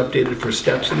teachers updated for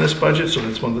steps in this budget, so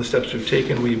that's one of the steps we've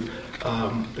taken. We've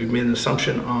made an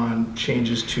assumption on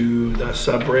changes to the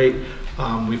sub rate.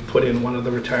 We've put in one of the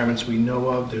retirements we know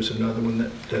of. There's another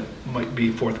one that might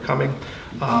be forthcoming.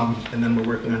 And then we're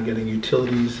working on getting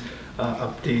utilities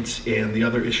updates, and the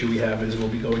other issue we have is we'll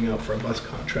be going out for a bus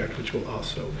contract, which will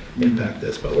also impact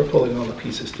this, but we're pulling all the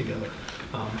pieces together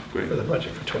for the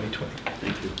budget for 2020.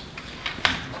 Thank you.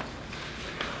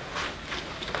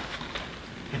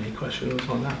 Any questions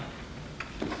on that?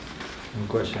 One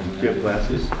question. Do you have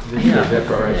glasses? Yeah. Is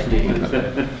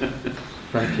FRSD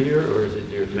Frontier or is it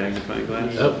Deerfield? Magnifying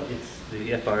glass? Oh, it's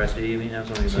the FRSD, you mean? I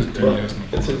was only about Well, that.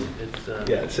 it says,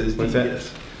 yeah, it says What's that?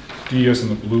 DES. DES in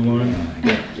the blue line?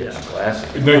 Yeah.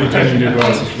 Glasses. No, you didn't need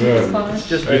glasses for that. It's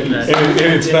just And written that.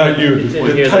 it's not you, It's the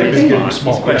in here, type is it's getting font.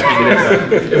 small. It's questioning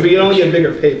it. If we can only get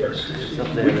bigger paper. It's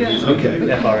up there. Okay.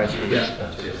 FRSD. Yeah.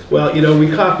 Well, you know, we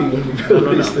copy when we build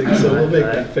No, these things, so we'll make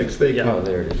that fix. Thank you. Oh,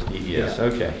 there it is, DES,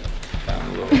 okay.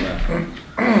 Found a little,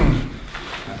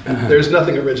 There's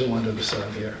nothing original under the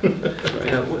sun here.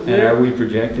 Yeah, And are we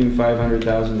projecting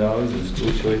 $500,000 in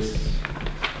school choice?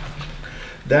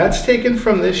 That's taken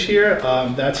from this year.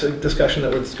 That's a discussion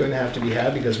that was going to have to be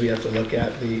had because we have to look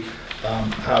at the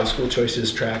how school choice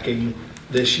is tracking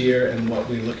this year and what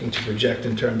we're looking to project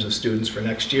in terms of students for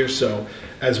next year. So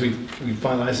as we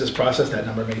finalize this process, that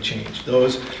number may change.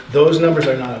 Those numbers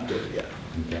are not updated yet.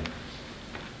 Okay.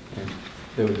 And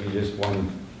there would be just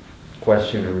one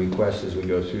question or request as we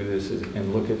go through this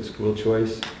and look at school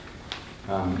choice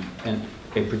and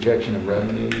a projection of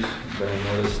revenues, but I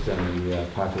noticed in the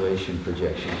population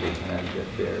projection we had that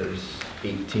there's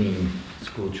 18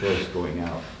 school choice going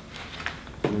out.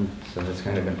 So that's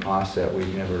kind of an offset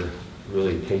we've never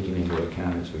really taken into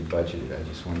account as we budgeted. I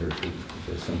just wonder if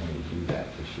there's some way to do that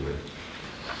this year.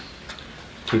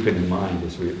 Keep it in mind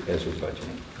as we're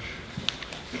budgeting.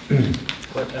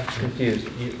 But I'm confused.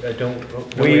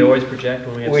 Don't we always project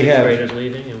when we have sixth graders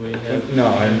leaving and we have... No,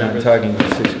 I'm not numbers? talking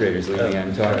about sixth graders leaving. Oh,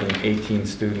 I'm talking 18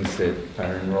 students that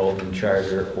are enrolled in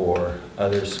charter or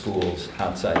other schools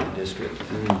outside the district.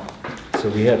 So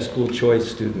we have school choice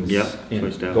students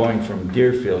going from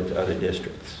Deerfield to other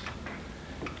districts.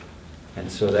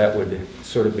 And so that would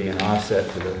sort of be an offset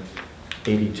to the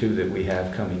 82 that we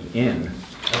have coming in.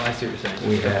 Oh, I see what you're saying.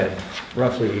 We had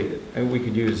roughly, we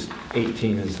could use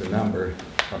 18 as the number,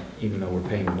 even though we're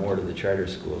paying more to the charter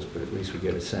schools, but at least we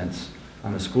get a sense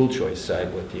on the school choice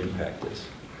side what the impact is.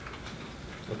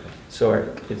 Okay.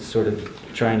 So it's sort of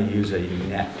trying to use a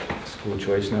net school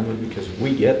choice number because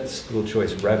we get school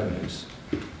choice revenues.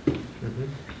 Mhm.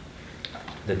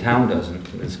 The town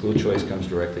doesn't. The school choice comes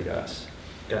directly to us.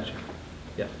 Gotcha.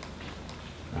 Yeah.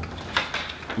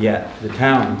 Yet the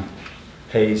town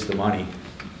pays the money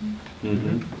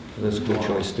Mm-hmm. for the school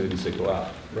choice students that go out.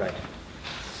 Right.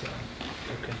 So,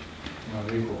 okay.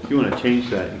 If you want to change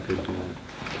that, you could do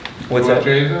that. What's that?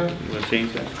 You want to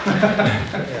change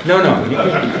that? No,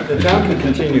 the town can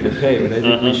continue to pay, but I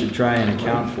think we should try and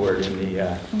account for it in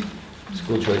the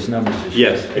school choice numbers this year.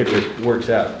 Yes. If it works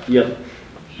out. Yep.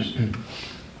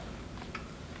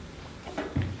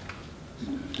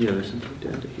 Yeah, there's something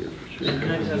down to here for sure. Can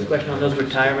I just ask a question on those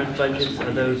retirement budgets?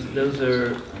 Are those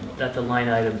are, that's a line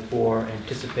item for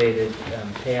anticipated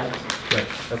payouts? Right.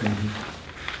 Okay.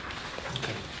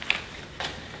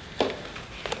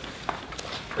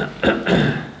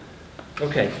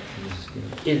 Okay.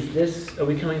 Is this, are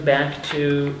we coming back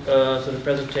to the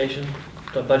presentation,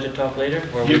 the budget talk later,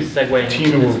 or are we segueing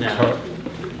Tina into will this now? talk,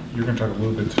 you're going to talk a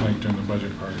little bit tonight during the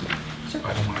budget part.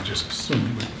 I don't want to just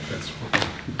assume, but that's what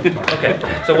we'll talk about.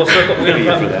 Okay, so we'll circle,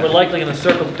 we're likely going to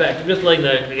circle back, I'm just letting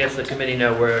the, I guess, the committee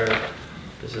know where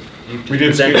this is. We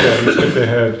did skip that, we skipped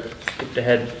ahead. Skipped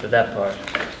ahead for that part,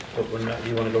 but we're not,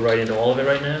 you want to go right into all of it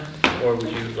right now, or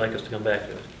would you like us to come back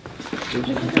to it? Keep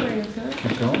going.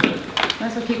 Might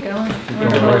as well keep going. Keep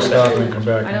going, where I stop and then come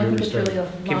back I and don't do think it's restart. really a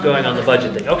long. Keep going on the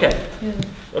budget thing, okay. Yeah.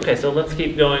 Okay, so let's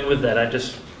keep going with that. I'm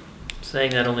just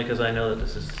saying that only because I know that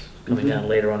this is coming down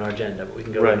later on our agenda, but we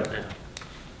can go right now.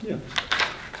 Yeah.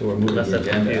 So we're moving Unless the that's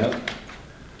up to agenda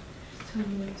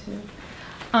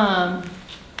you. up.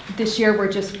 This year,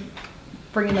 we're just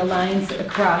bringing the lines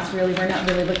across, really. We're not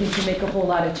really looking to make a whole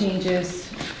lot of changes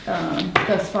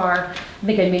thus far. I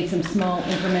think I made some small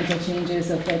incremental changes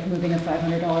of like moving a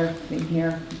 $500 thing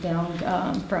here down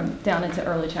down into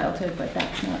early childhood, but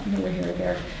that's not neither here nor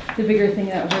there. The bigger thing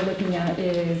that we're looking at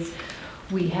is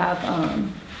we have,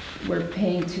 we're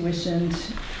paying tuition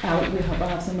out, we'll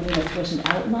have some money in the tuition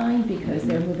outline because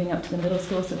they're moving up to the middle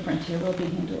school, so Frontier will be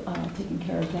taking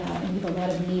care of that. And we have a lot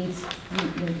of needs,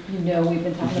 you know, we've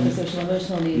been talking about the social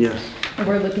emotional needs. Yes. And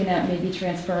we're looking at maybe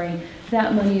transferring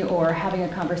that money or having a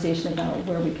conversation about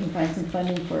where we can find some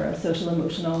funding for a social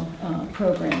emotional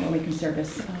program where we can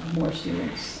service more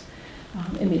students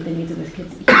and meet the needs of the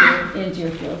kids here in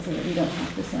Deerfield so that we don't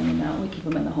have to send them out, we keep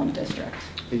them in the home district.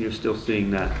 And you're still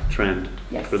seeing that trend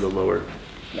Yes. for the lower,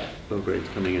 Yeah. low grades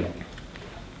coming in?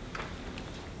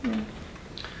 Yeah.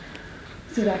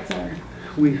 So that's our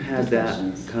We've had that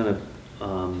discussions. kind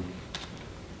of,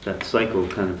 that cycle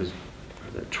kind of is,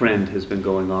 that trend has been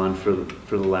going on for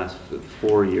the last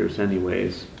 4 years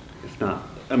anyways. It's not,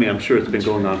 I mean, I'm sure it's been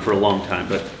going on for a long time,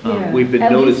 but Yeah, we've been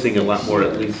at least noticing a lot 6 more,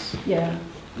 at years. least, Yeah.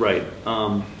 right.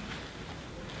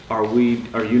 Are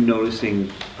you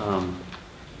noticing,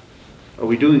 are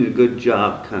we doing a good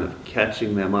job kind of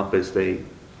catching them up as they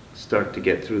start to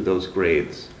get through those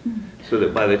grades? So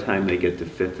that by the time they get to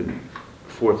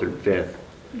fourth or fifth,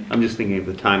 I'm just thinking of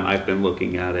the time I've been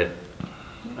looking at it.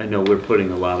 I know we're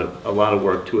putting a lot of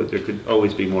work to it. There could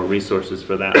always be more resources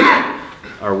for that.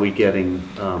 Are we getting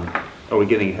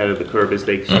ahead of the curve as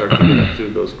they start to get up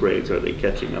through those grades? Are they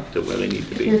catching up to where they need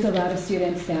to be? There's a lot of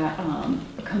students that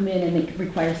come in and they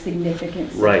require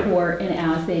significant Right. support, and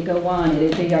as they go on,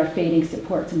 they are fading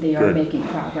supports and they are Good. making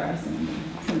progress. And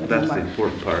some of That's them the are.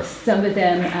 important part. Some of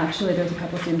them, actually, there's a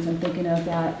couple of students I'm thinking of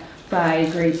that by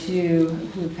grade 2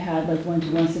 who've had like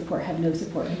one-to-one support, have no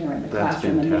support when they're in the That's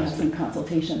classroom, and they have fantastic. some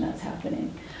consultation that's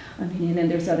happening. I mean, and then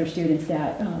there's other students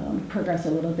that progress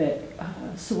a little bit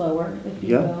slower, if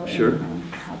you Yeah, will. sure. And,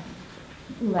 have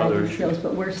Other lagging issues. skills,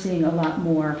 but we're seeing a lot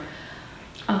more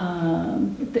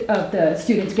of the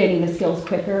students getting the skills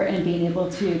quicker and being able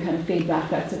to kind of fade back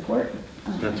that support.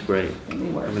 That's great. than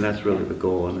we were. I mean, that's really the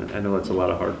goal, and I know it's a lot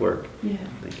of hard work. Yeah,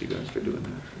 Thank you guys for doing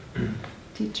that.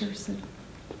 teachers and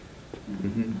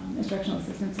Mhm. instructional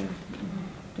assistants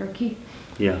they're key.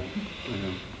 Yeah, I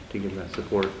know, to give that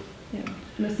support. Yeah,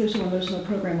 and the social emotional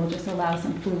program will just allow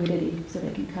some fluidity so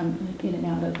they can come in and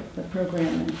out of the program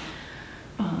and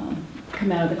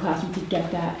come out of the classroom to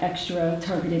get that extra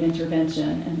targeted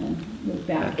intervention and then move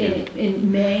back. Back in.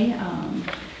 In May,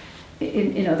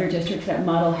 in other districts, that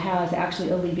model has actually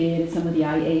alleviated some of the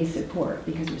IA support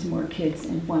because there's more kids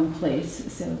in one place.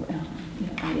 So,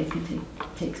 IAs can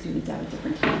take students out at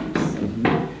different times.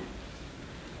 So.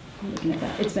 looking at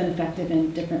that. It's been effective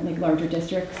in different, like, larger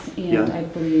districts, and Yeah. I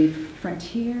believe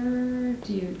Frontier,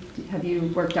 have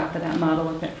you worked off of that model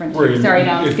with that Frontier? Right, Sorry,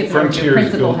 now I'm if skipping over to Frontier's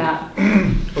principal built- hat.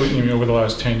 You know, over the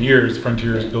last 10 years,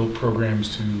 Frontier has built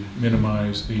programs to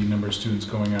minimize the number of students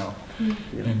going out.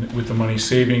 And with the money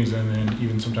savings, and then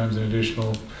even sometimes an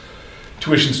additional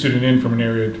tuition student in from an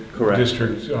area Correct.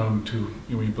 district,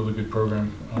 you build a good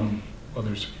program,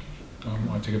 others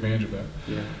want to take advantage of that.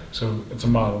 Yeah. So it's a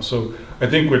model. So I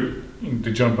think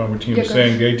to jump on what Tina Yeah, was go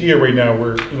saying, the idea right now,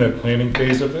 we're in that planning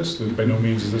phase of this. By no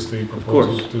means is this the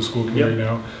proposal course. to the school committee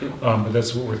Yep. now, but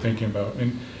that's what we're thinking about.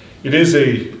 And it is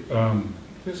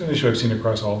it's an issue I've seen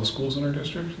across all the schools in our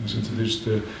district, in the sense of just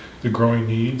the growing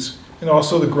needs, and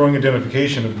also the growing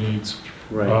identification of needs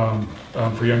Right.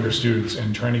 for younger students,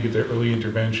 and trying to get their early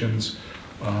interventions,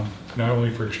 not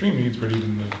only for extreme needs, but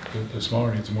even the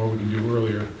smaller needs. The more we can do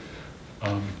earlier,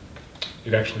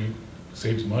 it actually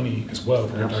saves money as well.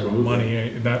 If we're talking about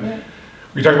money,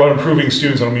 we talk about improving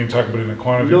students. I don't mean to talk about it in a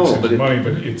quantity No, of but money,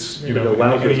 but it's, it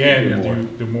allows in us the to end, do more.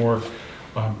 the more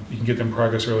you can get them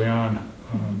progress early on.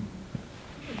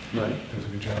 Right. Does a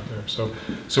good job there.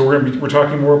 So we're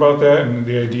talking more about that, and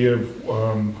the idea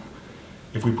of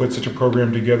if we put such a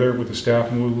program together, what the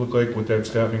staffing will look like, what that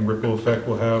staffing ripple effect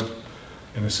will have,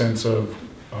 in the sense of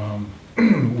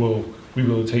will we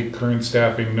be able to take current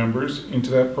staffing numbers into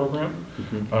that program,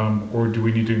 or do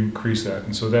we need to increase that?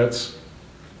 And so that's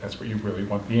what you really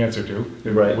want the answer to,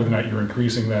 Right. whether or not you're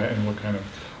increasing that, and what kind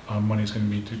of money is going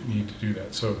to need to do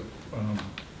that. So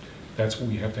that's what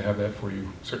we have to have that for you,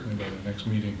 certainly by the next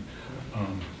meeting.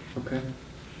 Okay.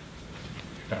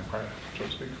 Not prior, so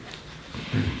to speak.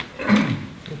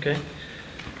 Okay.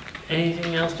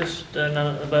 Anything else, just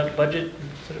about budget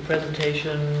sort of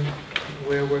presentation,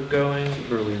 where we're going?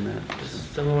 Early in that. Does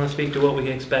someone want to speak to what we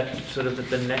can expect sort of at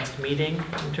the next meeting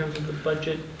in terms of the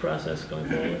budget process going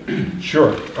forward?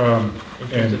 Sure,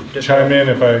 and chime in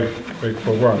if I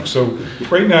go wrong. So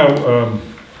right now,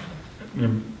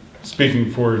 speaking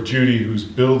for Judy, who's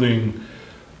building,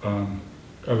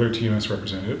 other TMS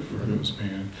representative, for those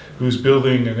paying, who's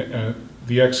building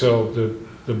the Excel,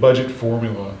 the budget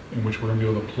formula in which we're going to be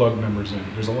able to plug numbers in.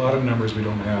 There's a lot of numbers we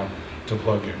don't have to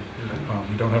plug in.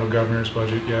 We don't have a governor's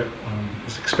budget yet.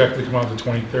 It's expected to come out the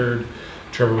 23rd.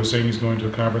 Trevor was saying he's going to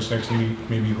a conference next week.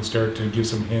 Maybe he'll start to give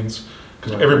some hints,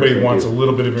 because everybody wants a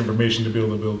little bit of information to be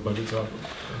able to build budgets off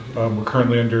of. We're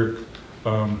currently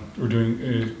we're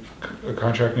doing a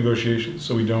contract negotiation,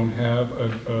 so we don't have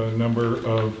a number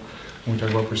of, when we talk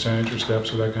about percentage or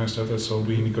steps or that kind of stuff, that's all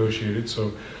being negotiated.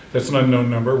 So that's an unknown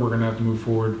number. We're going to have to move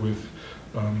forward with,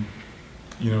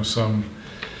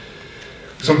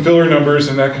 some filler numbers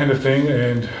and that kind of thing,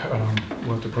 and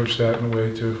we'll have to approach that in a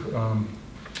way to,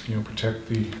 protect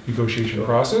the negotiation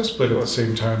process, but at the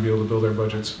same time be able to build our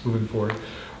budgets moving forward.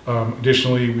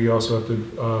 Additionally, we also have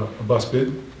a bus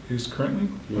bid is currently,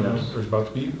 or is about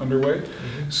to be underway.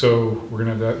 So we're gonna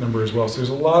have that number as well. So there's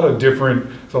a lot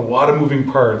of moving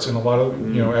parts, and a lot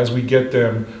of, as we get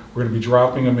them, we're gonna be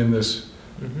dropping them in this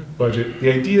budget.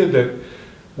 The idea that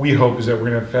we hope is that we're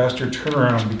gonna have faster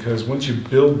turnaround, because once you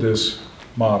build this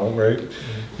model, right,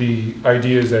 the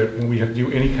idea is that when we have to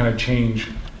do any kind of change,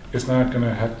 it's not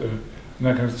gonna have to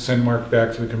send Mark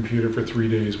back to the computer for 3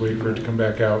 days, wait for it to come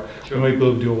back out. We might be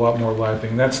able to do a lot more live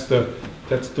thing. That's the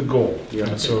goal,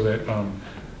 so that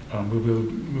we'll be able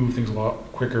to move things a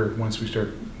lot quicker once we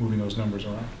start moving those numbers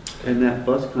around. And that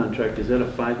bus contract, is that a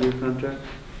 5-year contract?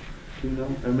 Do you know?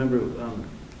 I remember,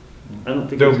 I don't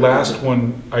think. The it's last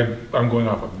one, I'm going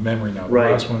off of memory now. The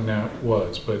Right. last one now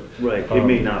was, but. Right, it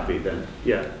may not be then.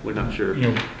 Yeah, we're not sure.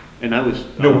 And I was.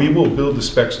 No, we will build the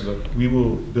specs of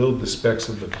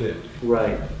the bid.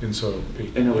 Right. And so.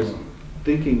 And I was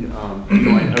thinking,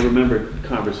 I remember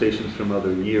conversations from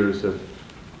other years of,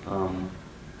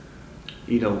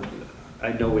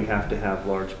 I know we have to have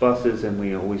large buses, and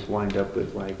we always wind up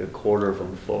with like a quarter of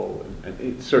them full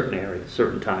in certain areas,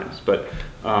 certain times. But,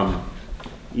 I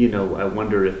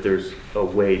wonder if there's a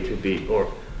way to be,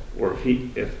 or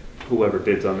if whoever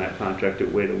bids on that contract, a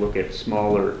way to look at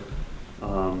smaller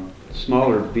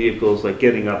vehicles, like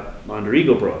getting up under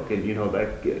Eagle Brook, and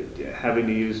having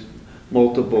to use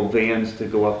multiple vans to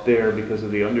go up there because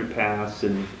of the underpass,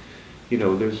 and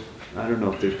I don't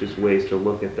know if there's just ways to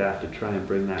look at that to try and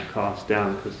bring that cost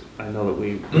down, because I know that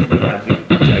we have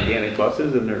these gigantic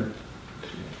buses and they're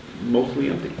mostly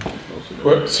empty.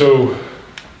 So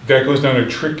that goes down a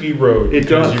tricky road. It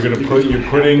does. Because you're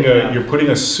putting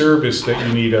a service that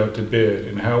you need out to bid,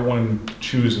 and how one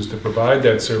chooses to provide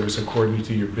that service according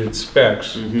to your bid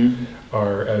specs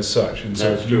are as such. And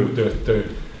so the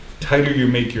tighter you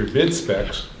make your bid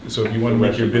specs, so if you want to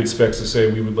make your bid specs to say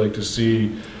we would like to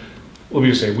see let me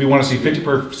just say, we want to see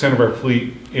 50% of our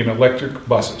fleet in electric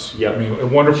buses. Yep. I mean, a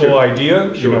wonderful Sure. idea,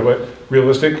 you Sure. know, but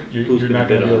realistic, you're Who's not gonna going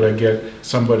to bid be able on to get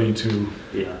somebody to,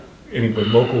 Yeah. anybody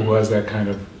local who has that kind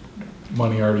of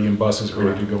money already in buses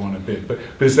ready to go on a bid. But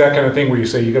it's that kind of thing where you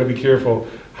say, you gotta be careful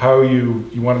how you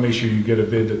want to make sure you get a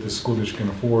bid that the school district can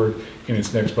afford in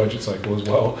its next budget cycle as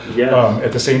well. Yes.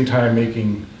 At the same time,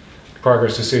 making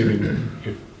progress to saving,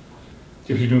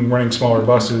 if you're running smaller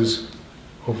buses,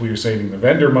 hopefully you're saving the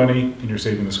vendor money and you're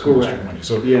saving the school district money.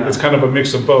 So Yeah. it's kind of a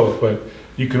mix of both, but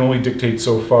you can only dictate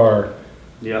so far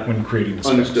Yeah. when creating the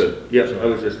specs. Understood. Yes, So- I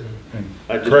was just, And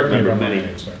I just correct me if remember I'm many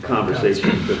wrong, it's not-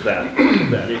 conversations with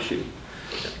that issue.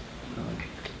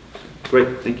 Great,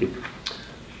 thank you.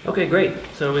 Okay, great.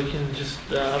 So we can just,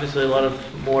 obviously a lot of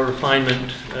more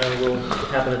refinement will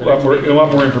happen at the A lot next more, meeting. a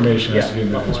lot more information has to Yeah, be in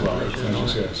a there lot as more well. It's information not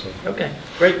as just, yeah, so. Okay,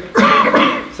 great.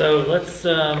 So let's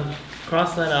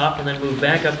cross that off and then move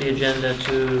back up the agenda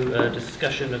to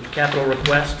discussion of capital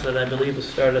requests that I believe was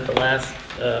started at the last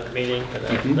meeting that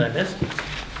I missed.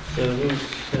 So who's,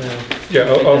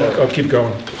 Yeah, I'll keep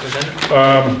going.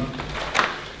 superintendent?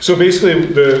 So basically,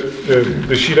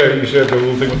 the sheet, you should have the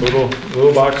little thing with the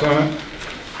little box on it.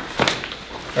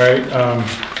 All right,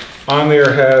 on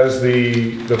there has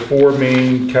the four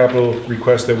main capital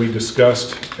requests that we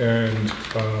discussed, and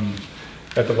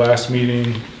at the last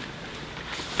meeting,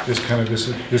 this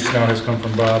now has come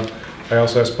from Bob. I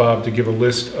also asked Bob to give a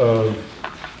list of,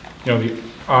 you know, the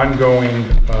ongoing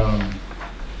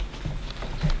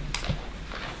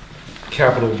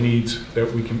capital needs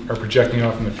that we are projecting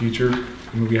off in the future.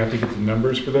 I mean, we have to get the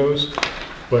numbers for those,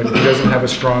 but he doesn't have a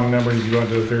strong number. You go on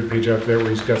to the third page after that where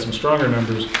he's got some stronger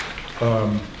numbers.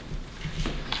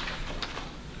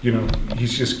 You know,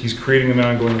 he's creating an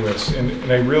ongoing list.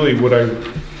 And I really, what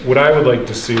I would like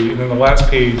to see, and then the last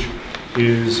page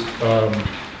is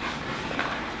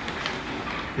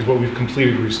what we've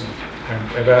completed recently.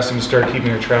 And I've asked him to start keeping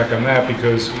a track on that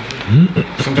because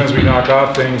sometimes we knock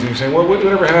off things and you say, well,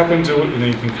 whatever happened to it? And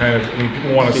then you can kind of, I mean,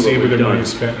 people want to See see what where we've their money done.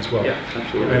 is spent as well. Yeah,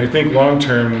 absolutely. And I think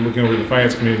long-term, and looking over the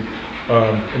finance committee,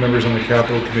 and members on the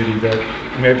capital committee, that,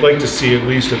 I mean, I'd like to see at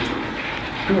least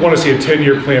people want to see a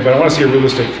 10-year plan, but I want to see a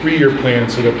realistic 3-year plan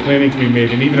so that planning can be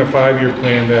made, and even a 5-year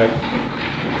plan that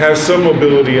has some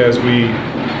mobility as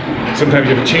sometimes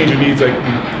you have a change of needs, like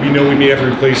we know we may have to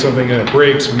replace something and it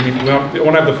breaks. We want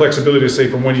to have the flexibility to say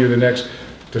from one year to the next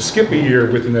to skip a year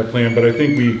within that plan, but I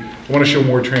think we want to show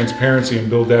more transparency and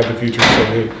build that in the future. So,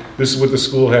 hey, this is what the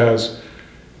school has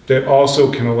that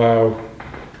also can allow,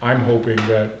 I'm hoping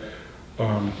that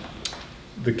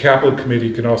the capital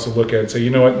committee can also look at it and say,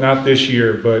 you know what, not this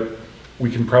year, but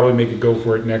we can probably make a go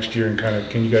for it next year and kind of,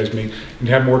 can you guys make, and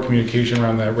have more communication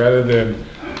around that rather than,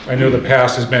 I know the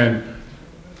past has been,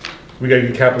 we got to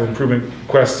get capital improvement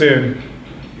requests in.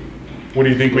 What do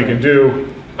you think we can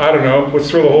do? I don't know. Let's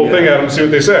throw the whole thing at them and see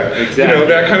what they say. Exactly. You know,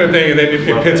 that kind of thing, and then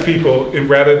it pits people, and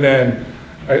rather than,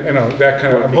 I know, that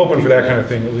kind of, I'm hoping for that kind of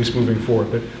thing, at least moving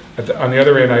forward. But on the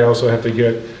other end, I also have to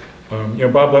get, you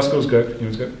know, Bob Lesko's got, you know,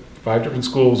 he's got 5 different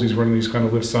schools he's running these kind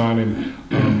of lists on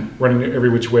and running it every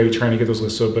which way, trying to get those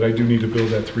lists up. But I do need to build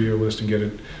that 3-year list and get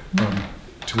it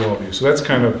to all of you. So that's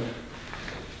kind of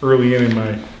early in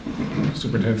my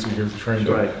superintendency here, trying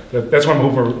to, Right. that's what I'm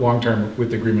hoping for long-term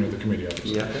with the agreement of the committee,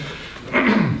 obviously. Yeah.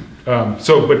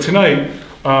 But tonight,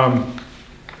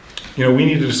 you know, we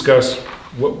need to discuss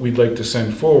what we'd like to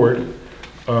send forward,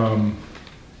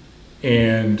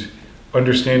 and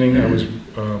understanding, I was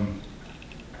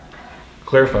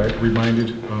clarified,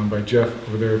 reminded by Jeff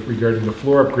over there regarding the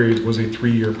floor upgrades was a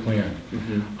 3-year plan.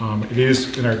 It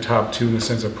is in our top 2 in the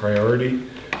sense of priority.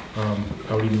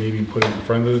 I would even maybe put it in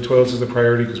front of the toilets as a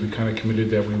priority because we kind of committed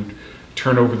that we would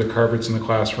turn over the carpets in the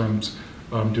classrooms,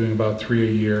 doing about 3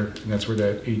 a year, and that's where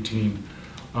that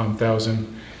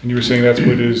 18,000. And you were saying that's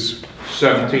what is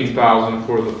 17,000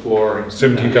 for the flooring.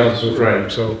 17,000 for the flooring.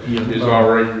 Right. So Is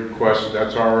already requested,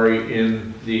 that's already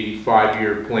in the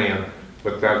 5-year plan,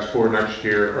 but that's for next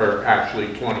year, or actually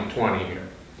 2020 here.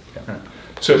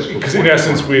 So, because in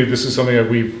essence, this is something that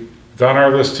we've done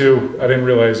our list too. I didn't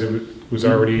realize it was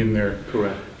already in their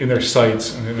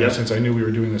sites, and in essence, I knew we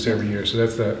were doing this every year. So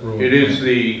that's that rule. It is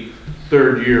the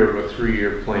 3rd year of a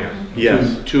 3-year plan.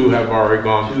 Yes. Two have already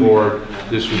gone forward.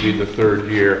 This would be the 3rd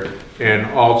year. And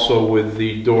also with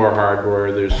the door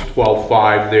hardware, there's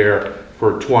 12.5 there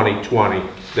for 2020.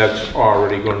 That's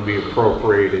already going to be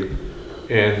appropriated.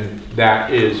 And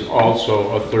that is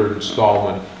also a 3rd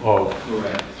installment of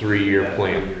 3-year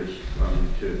plan.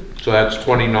 So that's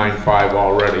 29.5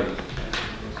 already.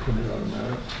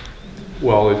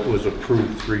 Well, it was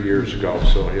approved 3 years ago,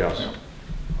 so yes.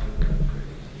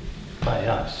 By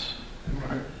us.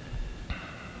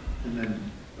 And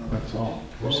then, That's all.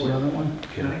 What's the other one?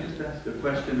 can I just ask a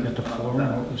question? Got the floor,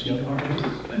 and what was the other one?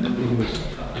 I know there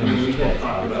was, we had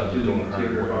talked about doing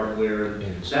interior hardware.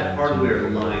 That hardware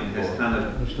line has kind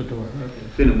of What's the door?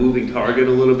 been a moving target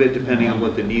a little bit, depending on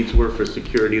what the needs were for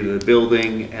security of the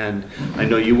building. And I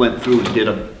know you went through and did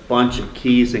a bunch of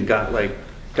keys and got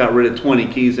rid of 20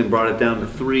 keys and brought it down to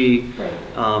 3.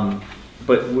 Right.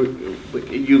 But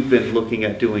you've been looking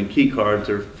at doing key cards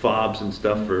or fobs and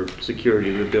stuff for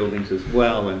security of the buildings as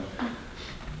well. And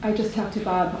I just talked to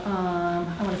Bob,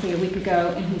 I want to say a week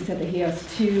ago, and he said that he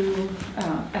has 2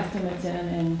 estimates in,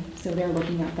 and so they're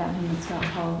looking at that, him and Scott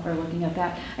Hall are looking at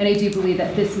that. And I do believe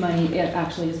that this money, it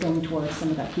actually is going towards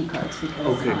some of that key cards, because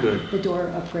Okay, good. the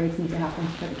door upgrades need to happen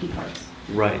for the key cards.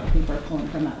 right, I think we're pulling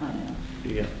from that line item.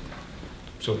 yeah.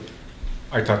 So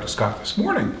I talked to Scott this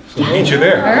morning, so I'll meet you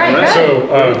there. All right, good.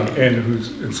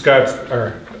 So, and Scott's,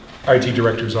 our IT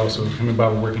director is also, him and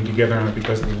Bob are working together on it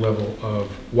because of the level of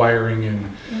wiring and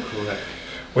Correct.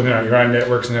 whether or not you're on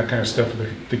networks and that kind of stuff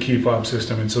with the key fob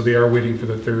system. And so they are waiting for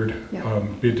the 3rd Yeah.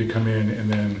 bid to come in, and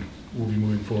then we'll be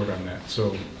moving forward on that.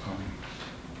 So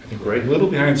I think we're Great. a little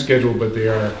behind schedule, but they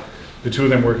are, the 2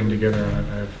 of them working together on it.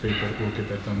 I have faith that we'll get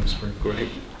that done this spring. Great,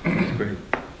 that's great.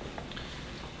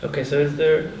 Okay, so is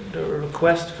there a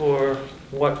request for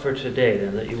what for today,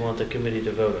 then, that you want the committee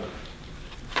to vote on?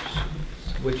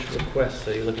 Which requests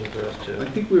are you looking for us I to?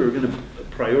 think we were going to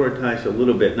prioritize a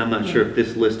little bit, and I'm not sure if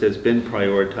this list has been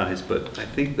prioritized, but I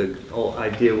think the whole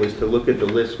idea was to look at the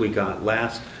list we got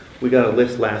last. We got a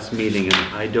list last meeting, and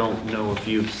I don't know if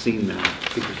you've seen that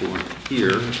because you weren't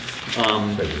here.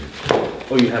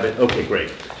 Oh, you have it? Okay,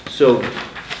 great. So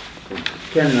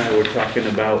Ken and I were talking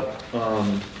about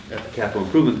at the Capital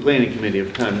Improvement Planning Committee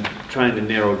of kind of trying to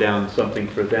narrow down something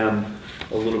for them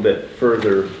a little bit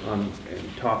further and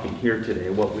talking here today,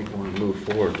 what we want to move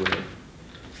forward with.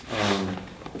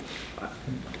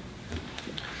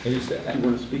 You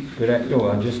want to speak?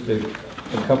 Just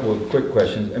a couple of quick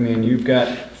questions. I mean, you've got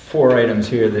 4 items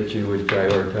here that you would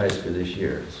prioritize for this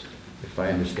year, if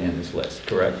I understand this list,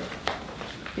 correct?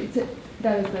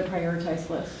 That is the prioritized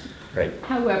list. Right.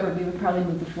 However, we would probably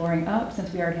move the flooring up,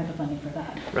 since we already have the funding for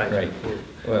that. Right.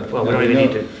 Well, we don't even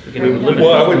need to. We can even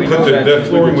Well, I would put the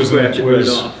flooring was Scratch it right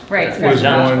off. Right, was scratch it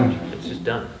off. one. It's just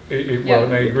done. Well,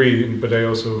 and I agree, but I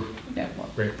also, Yeah, well,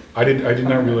 right, I did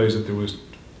not realize that there was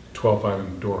 12.5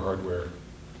 in door hardware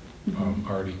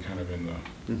already kind of in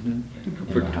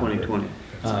the. For 2020.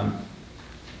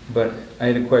 But I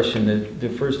had a question. The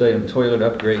first item, toilet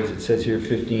upgrades, it says here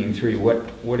 15.3.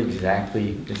 What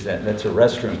exactly is that? That's a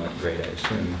restroom upgrade, I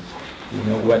assume. You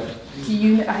know what?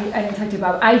 I didn't talk to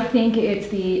Bob. I think it's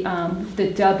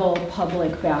the double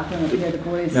public bathroom up here, the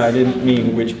boys. No, I didn't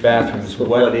mean which bathrooms. But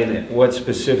what in it? What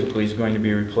specifically is going to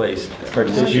be replaced?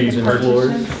 Partitions and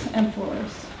floors? Partitions and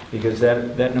floors. Because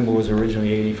that number was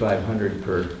originally 8,500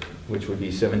 per, which would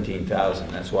be 17,000.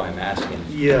 That's why I'm asking.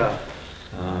 Yeah,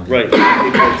 right.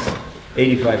 Because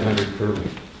 8,500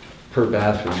 per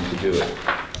bathroom to do it.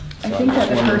 I think that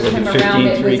the first time where the around,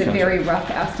 it was 15.3 a comes very rough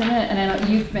estimate, and I know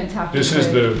you've been talking This is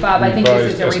the with Bob. I think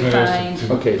this is a revised estimate refined. as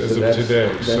of Okay, as so of that's, today,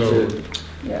 that's so,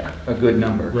 Yeah. a good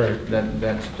number. Right.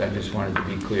 That's, I just wanted to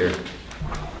be clear.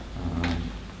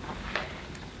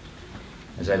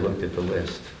 As I looked at the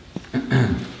list.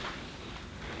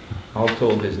 All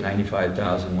told, there's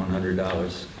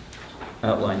 $95,100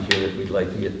 outlined here that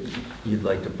you'd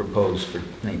like to propose for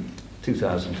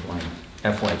 2020,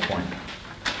 FY20.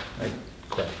 Right?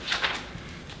 correct.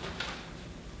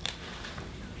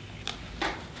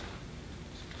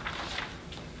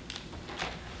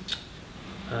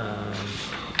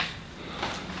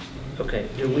 Okay,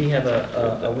 do we have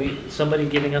are we, somebody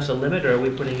giving us a limit, or are we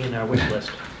putting in our wish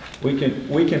list? We can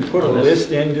put a On this.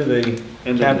 list into the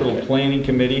And then- capital planning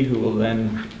committee, who will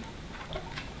then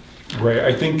Right,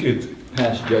 I think it,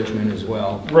 pass judgment as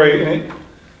well. right,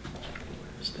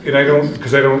 and I don't,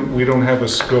 because we don't have a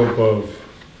scope of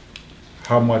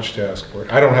how much to ask for.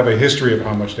 I don't have a history of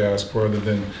how much to ask for, other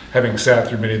than having sat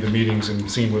through many of the meetings and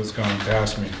seen what's gone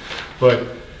past me. But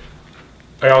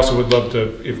I also would love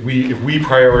to, if we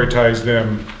prioritize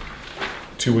them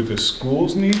to what the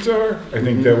school's needs are, I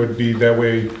think that would be, that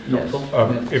way,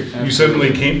 if you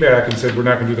suddenly came back and said, we're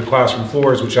not gonna do the classroom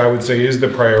floors, which I would say is the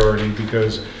priority,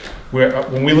 because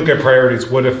when we look at priorities,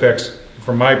 what affects,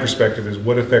 from my perspective, is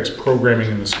what affects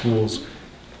programming in the schools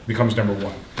becomes number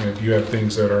one. And if you have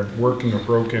things that aren't working or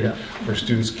broken, or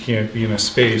students can't be in a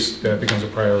space, that becomes a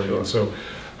priority. And so,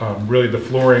 really, the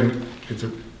flooring,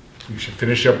 we should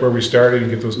finish up where we started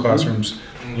and get those classrooms,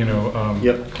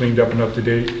 cleaned up and up to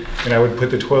date. And I would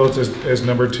put the toilets as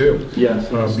number 2. Yes.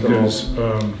 Because,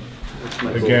 That's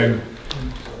my goal. again,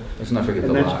 Let's not forget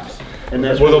the And locks. And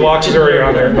that's Well, the locks is already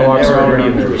on there, the locks are already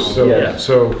on there, approved. so, Yeah.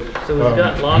 so, So we've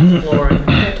got locked flooring,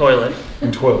 toilet,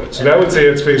 and toilet. So that would say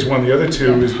it's phase one. The other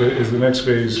two is the next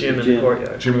phase, gym in the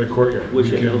courtyard. gym in the courtyard. Which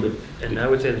We I can- know that And I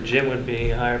would say the gym would be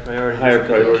a higher priority. Higher just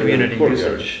because of priority than the Community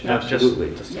courtyard. usage, not just Absolutely.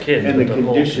 the kids, And the but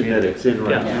whole condition that community. it's in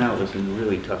right Yeah. now is in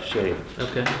really tough shape.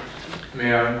 Okay,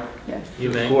 May I? Yes. you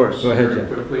may. Of course. Go ahead, Very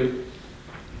Jeff. quickly.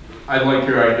 I like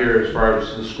your idea as far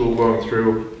as the school going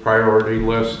through priority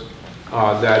list.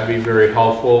 That'd be very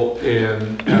helpful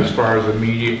in, as far as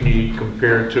immediate need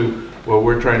compared to what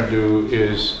we're trying to do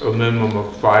is a minimum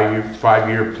of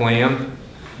five-year plan.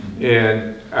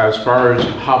 And as far as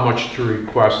how much to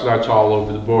request, that's all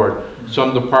over the board.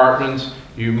 Some departments,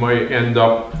 you might end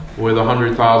up with a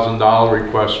 $100,000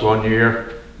 request one year.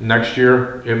 Next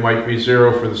year, it might be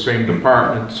zero for the same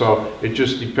department, so it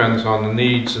just depends on the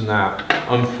needs and that.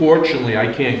 Unfortunately, I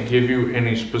can't give you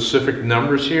any specific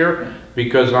numbers here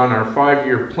because on our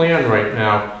five-year plan right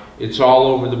now, it's all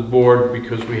over the board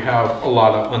because we have a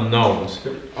lot of unknowns.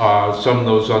 Some of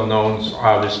those unknowns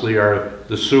obviously are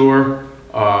the sewer,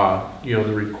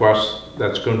 the request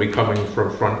that's going to be coming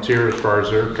from Frontier as far as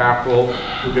their capital.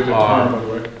 We'll get that tomorrow, by the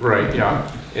way. Right,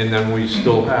 yeah. And then we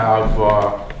still have,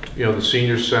 the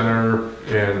senior center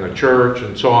and the church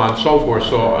and so on and so forth.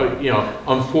 So,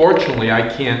 unfortunately, I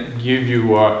can't give you,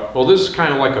 well, this is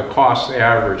kind of like a cost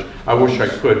average. I wish I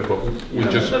could, but we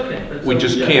just, Okay, but we so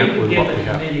just can't with what we Give the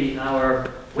have. committee our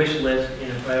wish list in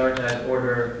a prioritized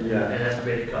order Yeah. and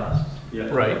estimated costs. Yeah.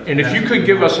 Right, and if you could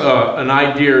give us an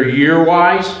idea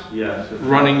year-wise, Yes.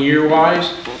 running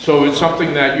year-wise, so it's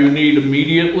something that you need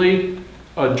immediately,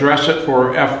 address it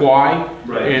for FY.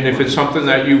 Right. And if it's something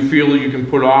that you feel you can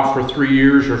put off for 3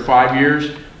 years or 5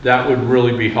 years, that would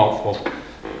really be helpful.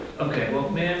 Okay, well,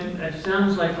 ma'am, it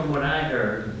sounds like from what I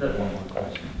heard, that, One more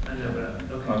question. I know,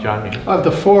 but, okay. John? Of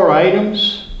the 4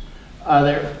 items, are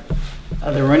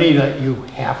there any that you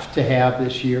have to have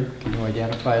this year? Can you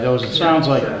identify those? It sounds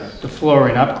like Yes. the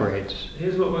flooring upgrades.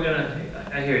 Here's what we're gonna,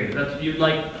 I hear you, you'd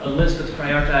like a list that's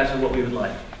prioritized of what we would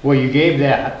like. Well, you gave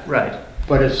that, Right,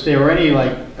 but is there any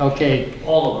okay,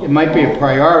 all of it them. might be a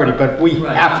priority, but we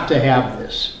Right. have to have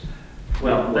this?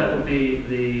 Well, that would be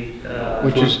the,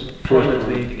 Which is- toilets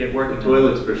we need to get working on.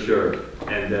 Toilets for sure,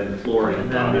 and then flooring, And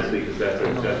then- obviously, because that's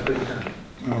Got a,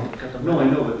 Oh. the- no, I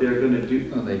know, but they're gonna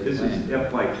do, Oh, they this is plan.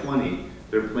 FY '20,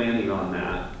 they're planning on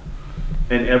that.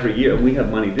 And every year, we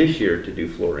have money this year to do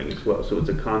flooring as well, so it's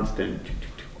a constant.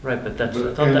 Right, but that's,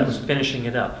 I thought that was finishing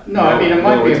it up. No, I mean, it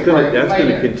might No, be it's a gonna- priority. that's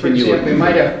gonna continue For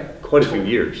example, quite a few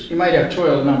years. you might have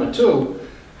toilet number 2,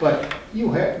 but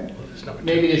you have,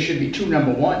 maybe there should be 2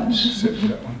 number 1s, Sit for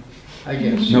that one. I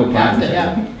guess. No Have to plans.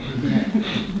 have.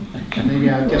 Yeah. Maybe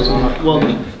I guess I'm not.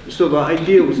 Well, so the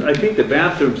idea was, I think the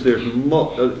bathrooms,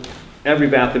 every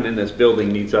bathroom in this building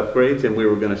needs upgrades, and we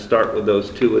were gonna start with those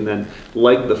two, and then,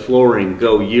 like the flooring,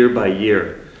 go year by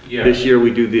year. Yeah. This year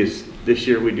we do this, this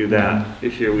year we do that,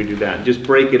 this year we do that, and just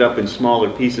break it up in smaller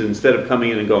pieces, instead of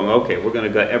coming in and going, okay, we're gonna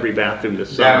gut every bathroom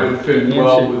this That summer. would fit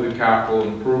well with the capital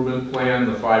improvement plan,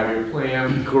 the five-year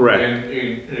plan. Correct. And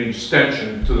an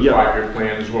extension to the Yeah. five-year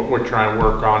plan is what we're trying to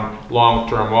work on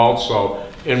long-term also.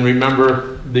 And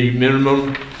remember, the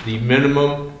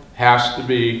minimum has to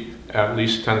be at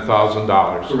least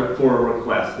 $10,000. Correct, for a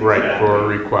request, Right, exactly. for a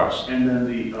request. And then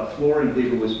the flooring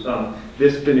paper was,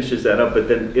 this finishes that up, but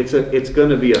then it's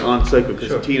gonna be an on-cycle, Sure.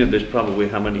 because Tina, there's probably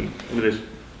how many, I mean, there's,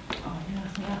 Oh,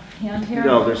 yeah, hand here?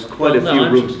 no, there's quite a Well, few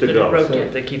no, rooms to but go. it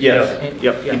rotates, it keeps Yes, going.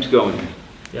 yep, Yeah. keeps going,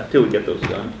 Yeah. till we get those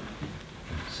done.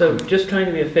 So just trying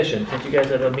to be efficient, since you guys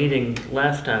had a meeting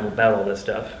last time about all this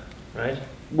stuff, right?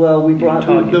 Well, we brought-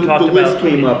 the list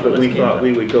came up, but the we list came thought up.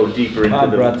 we would go deeper into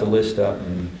Bob brought the, the list up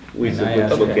and We and said, I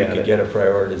let's asked look if we at could it. get a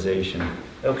prioritization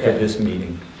for Okay, this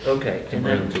meeting okay, to and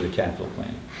bring then, to the capital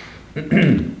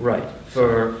plan. right,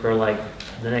 for like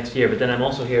the next year, but then I'm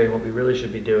also hearing what we really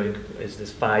should be doing is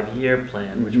this 5-year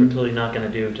plan, which we're Mhm. clearly not gonna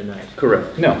do tonight.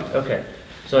 correct. No, Okay,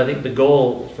 so I think the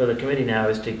goal for the committee now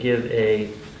is to give a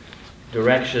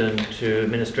direction to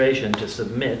administration to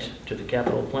submit to the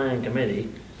capital planning committee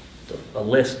a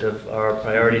list of our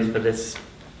priorities for this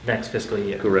next fiscal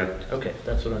year. Correct. Okay,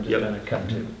 that's what I'm just Yep. trying to cut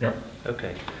to. Yep.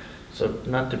 Okay, so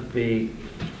not to be,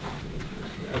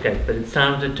 okay, but it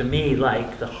sounded to me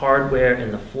like the hardware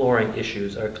and the flooring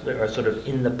issues are clear, are sort of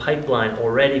in the pipeline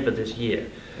already for this year.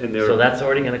 And So they're, that's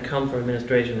already gonna come from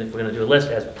administration if we're gonna do a list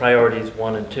as priorities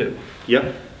 1 and 2.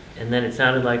 yep, And then it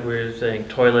sounded like we were saying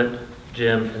toilet,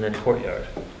 gym, and then courtyard.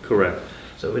 correct.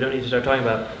 So we don't need to start talking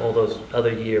about all those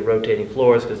other year rotating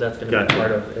floors, because that's gonna be Gotcha.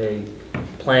 part of a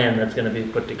plan that's gonna be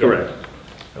put together. Correct.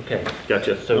 Okay,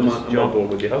 Gotcha. so I'm just on jump- board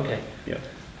with you. okay. Yeah.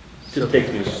 Just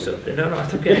take me a No,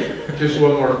 it's okay. Just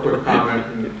one more quick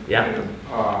comment.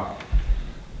 Yeah.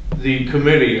 The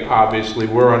committee, obviously,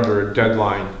 we're under a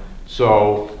deadline,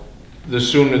 so the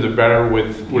sooner the better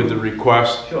with the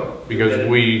request. Sure. Because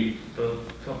we, So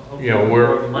you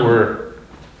know,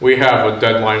 we have a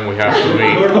deadline we have to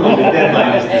meet. Normally, the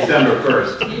deadline is December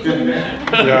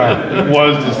 1st. Yeah, it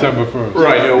was December 1st.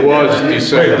 Right, it was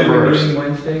December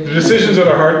 1st. The decisions are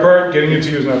the hard part, getting it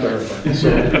to you is not the hard part. So,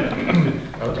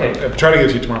 I'll try to get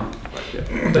to you tomorrow.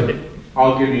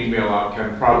 I'll get an email out,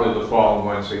 Ken, probably the following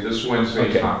Wednesday. This Wednesday's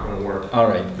Okay. not gonna work, All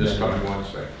right. this coming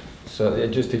Wednesday. So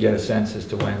just to get a sense as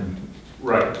to when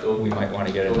Right, we might want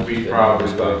to get it. it'll be probably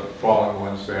the following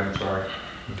Wednesday, I'm sorry.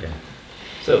 Okay.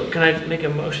 So can I make a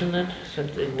motion then?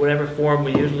 That in whatever form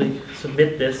we usually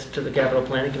submit this to the capital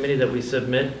planning committee, that we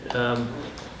submit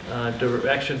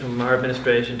direction from our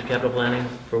administration to capital planning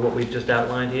for what we've just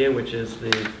outlined here, which is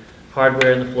the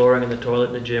hardware and the flooring and the toilet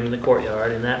and the gym and the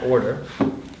courtyard, in that order.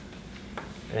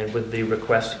 And with the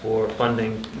requests for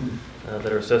funding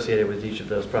that are associated with each of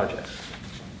those projects.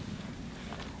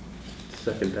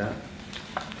 Second that.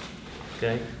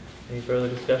 Okay? Any further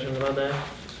discussion about that?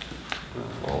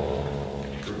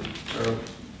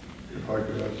 If I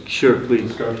could have Sure, please.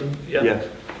 discussion. Yeah. Yes.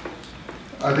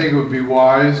 I think it would be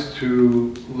wise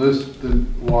to list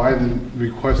why the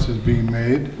request is being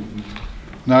made,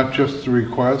 not just the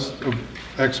request of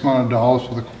X amount of dollars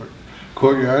for the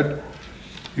courtyard.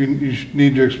 You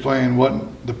need to explain what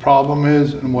the problem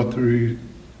is and what the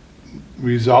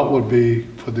result would be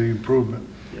for the improvement.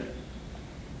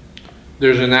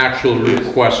 There's an actual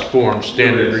request form,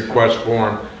 standard request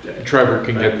form. Trevor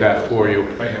can get that for you.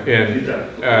 And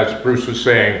as Bruce was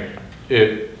saying,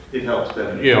 it helps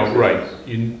that. You know, right,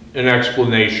 an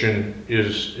explanation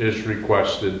is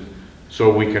requested,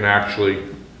 so we can actually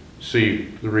see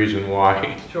the reason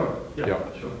why. Sure. Yeah.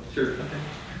 Sure. Okay.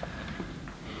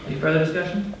 Any further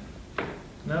discussion?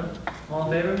 No?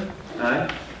 All in favor? Aye.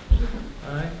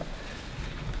 Aye.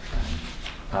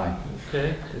 Aye.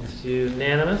 Okay, it's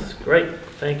unanimous. Great.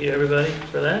 Thank you, everybody,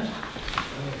 for that.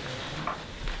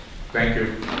 Thank you.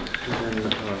 And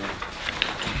then,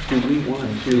 do we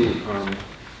want to,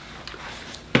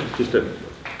 just a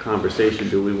conversation,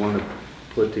 do we want to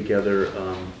put together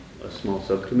a small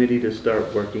subcommittee to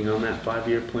start working on that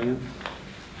 5-year plan?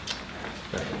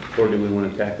 Or do we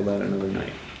want to tackle that another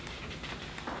night?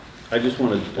 I don't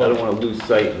want to lose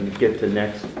sight and get to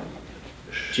next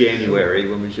January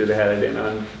when we should have had it in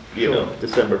on,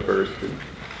 December 1st.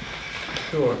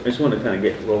 Sure. I just want to kind of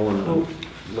get rolling on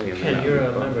laying it Ken, out. you're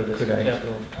a member of this Could I-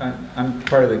 capital. I'm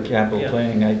part of the capital Yeah.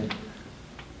 planning.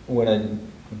 What I'd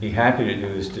be happy to do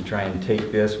is to try and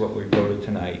take this, what we voted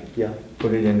tonight, Yeah.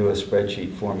 put it into a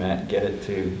spreadsheet format, get it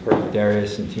to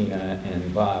Darius and Tina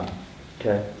and Bob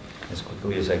Okay. as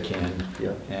quickly as I can,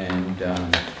 Yeah. and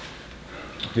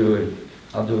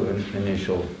I'll do an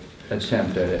initial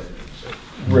attempt at it.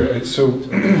 Right, so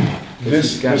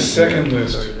this second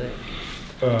list,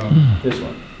 This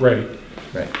one, right,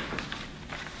 right.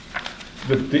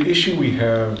 the issue we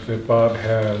have, that Bob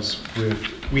has with,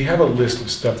 we have a list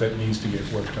of stuff that needs to get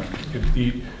worked on.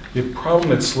 The problem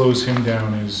that slows him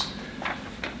down is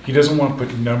he doesn't want to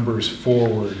put numbers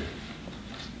forward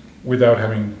without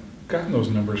having gotten those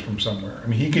numbers from somewhere. I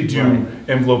mean, he could do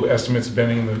envelope estimates,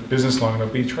 bending the business long enough,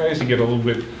 but he tries to get a little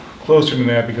bit closer than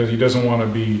that because he doesn't want to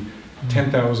be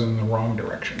 10,000 in the wrong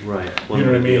direction. Right. You know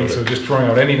what I mean? So just throwing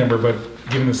out any number, but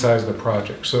given the size of the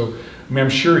project. So, I mean, I'm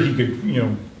sure he could,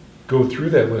 go through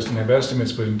that list and have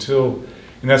estimates, but and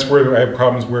that's where I have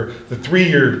problems where the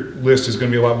 3-year list is going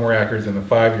to be a lot more accurate than the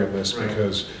 5-year list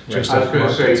because just I was as gonna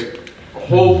markets. say,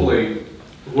 hopefully,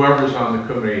 whoever's on the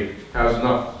committee has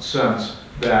enough sense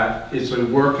that it's a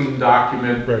working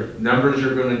document. Right. Numbers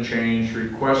are gonna change,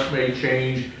 requests may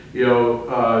change, you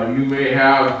may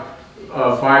have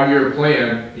a 5-year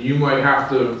plan, you might have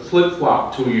to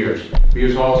flip-flop 2 years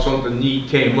because all of a sudden the need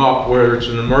came up where it's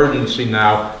an emergency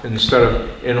now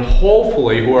and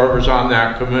hopefully whoever's on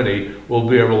that committee will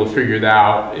be able to figure that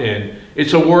out, and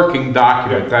it's a working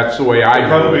document. That's the way I It view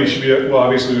probably it. should be, well,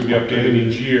 obviously it would be updated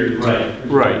each year.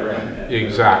 Right,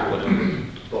 exactly.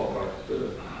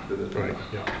 Right,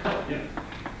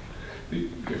 yeah.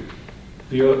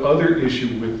 The other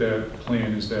issue with that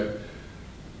plan is that,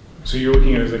 so you're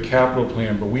looking at it as a capital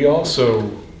plan, but we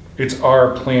also, it's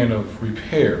our plan of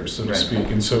repair, so to speak.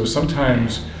 And so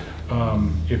sometimes,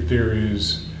 if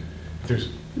there's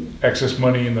excess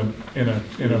money in a,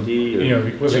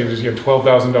 let's say you have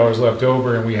 $12,000 left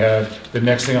over and we have the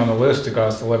next thing on the list that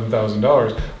costs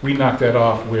 $11,000, we knock that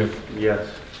off with, Yes.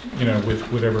 with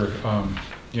whatever,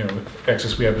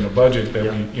 excess we have in the budget that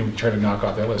Yeah. we try to knock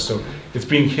off that list. So it's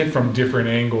being hit from different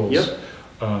angles. Yep.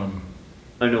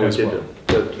 I know we as did well.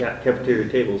 the cafeteria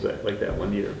tables like that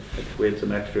one year. Like, we had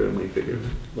some extra and we figured,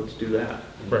 let's do that.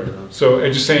 Right. And, So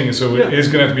I'm just saying, so Yeah. it is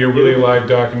gonna have to be a really live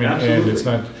document, and Absolutely. it's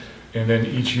not, and then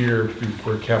each year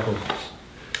before capital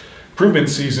improvement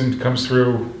season comes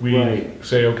through, we Right.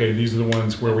 say, okay, these are the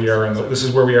ones where we are on the, this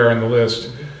is where we are on the list.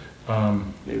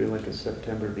 Maybe like a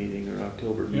September meeting or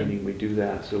October Yeah. meeting, we do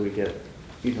that, so we get,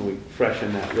 we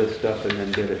freshen that list up and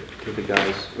then get it to the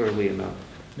guys early enough.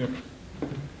 Yep.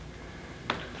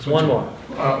 One more.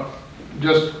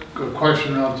 Just a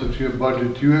question relative to your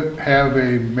budget. Do you have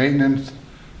a maintenance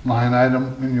line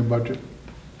item in your budget?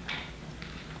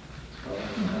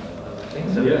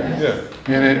 Yeah.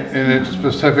 And it's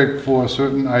specific for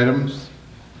certain items?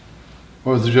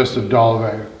 Or is it just a dollar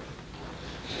value?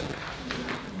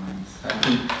 I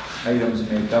think items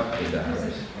make up the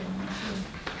dollars.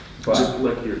 Just But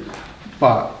like your,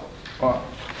 But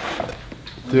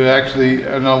there actually,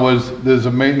 in other words, there's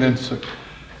a maintenance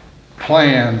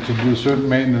plan to do certain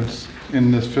maintenance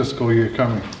in this fiscal year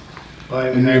coming.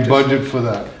 And you budget for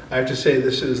that. I have to say,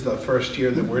 this is the first year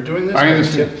that we're doing this. I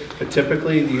understand. But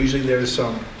typically, usually there's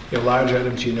some, large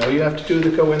items you have to do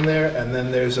that go in there, and then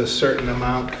there's a certain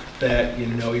amount that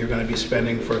you're gonna be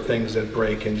spending for things that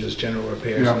break and just general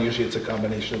repairs, and Yeah. usually it's a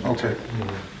combination of the two. Okay.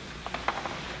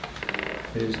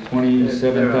 there's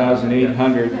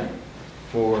 27,800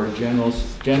 for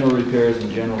general repairs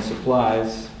and general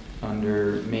supplies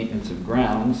under maintenance of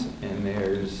grounds, and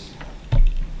there's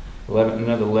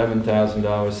another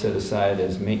 $11,000 set aside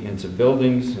as maintenance of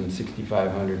buildings and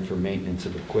 $6,500 for maintenance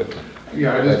of equipment.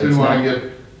 Yeah, I But just it's didn't want not- to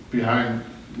get behind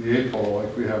the eight ball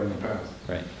like we have in the past.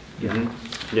 Right.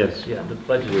 yes, Yeah, the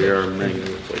budget. we are in many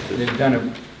places. They've done a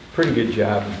pretty good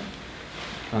job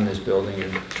on this building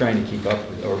and trying to keep up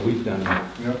with, or we've done a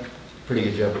Yep. pretty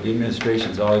good job. But the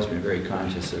administration's always been very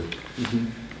conscious of Mhm.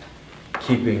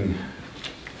 keeping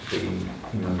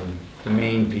the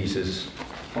main pieces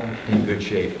in good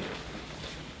shape.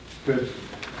 Good.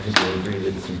 I think we'll agree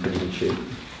that it's in pretty good shape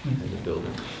as a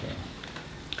building.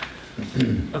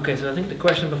 Okay, so I think the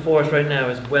question before us right now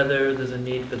is whether there's a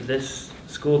need for this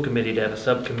school committee to have a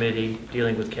subcommittee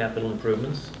dealing with capital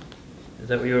improvements? Is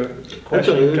that what your That's what,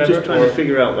 question, we're just Trevor? trying to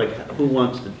figure out, like, who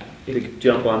wants to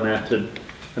jump on that to,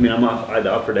 I'd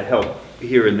offer to help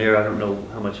here and there, I don't know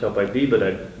how much help I'd be, but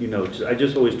I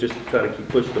just always just try to keep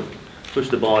push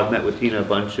the ball. I've met with Tina a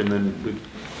bunch, and then we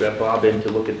got Bob in to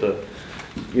look at the,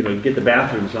 get the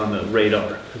bathrooms on the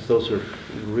radar, because those are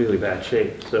in really bad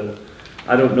shape, so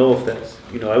I don't know if that's,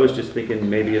 I was just thinking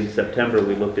maybe in September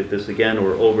we looked at this again,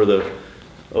 or over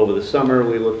the summer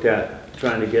we looked at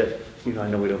trying to get, I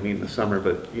know we don't meet in the summer,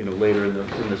 but, later in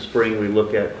the spring, we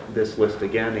look at this list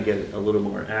again to get it a little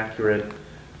more accurate,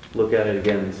 look at it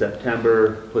again in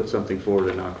September, put something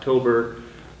forward in October,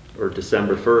 or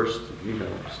December 1st,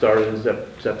 start in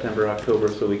September, October,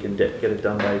 so we can get it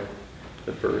done by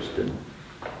the 1st, and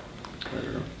I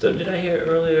don't know. So did I hear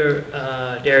earlier,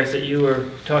 Darius, that you were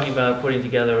talking about putting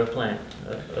together a plan?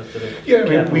 a sort of Yeah, we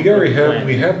capital already have, plan?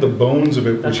 we have the bones of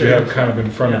it, That's which you what have I'm kind of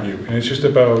in front of Yeah. you. And it's just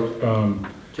about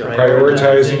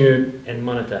prioritizing it, And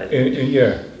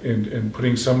monetizing. and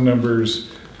putting some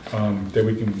numbers that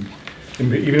we can,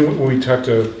 and even when we talk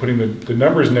to putting the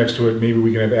numbers next to it, maybe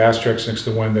we can have asterisks next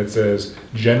to one that says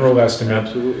general estimate,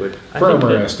 Absolutely. I think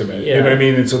firmer that- estimate. yeah. You know what I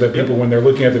mean? And so that people, when they're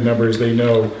looking at the numbers, they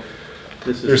know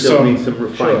This there's is still some, needs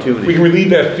some fine tuning. we can relieve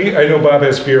that fear. I know Bob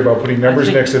has fear about putting numbers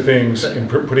think next to things that- and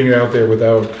putting it out there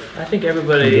without, I think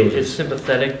everybody Due is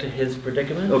sympathetic to his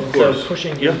predicament. Of course. So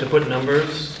pushing him to put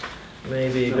numbers may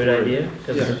be a good Don't worry. idea,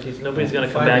 because Yeah. nobody's gonna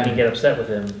come back and get upset with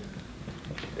him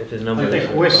if his I numbers.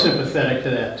 think we're sympathetic to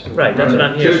that too. Right, that's what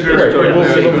I'm right, hearing.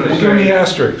 we'll give them the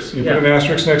asterisks. You put an Yeah.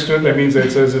 asterisk next to it, that means that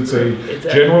it says it's a It's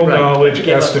a- general right, knowledge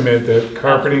give us- estimate that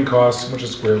carpeting costs so much a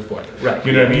square foot. Right.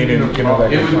 You know what I mean? And all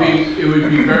that It kind of would stuff. be, it would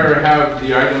be better to have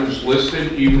the items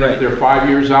listed, even if they're 5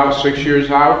 years out, 6 years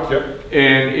out. Yep.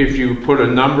 And if you put a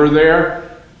number there,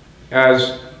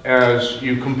 as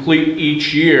you complete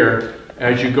each year,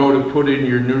 as you go to put in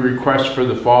your new request for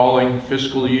the following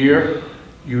fiscal year,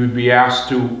 you would be asked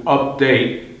to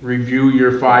update, review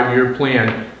your 5-year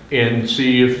plan and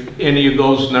see if any of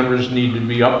those numbers need to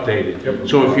be updated. Yep.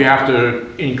 So if you have to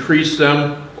increase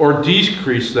them or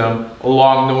decrease them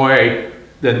along the way,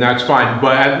 then that's fine.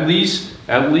 But at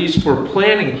least for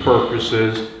planning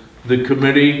purposes, the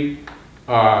committee,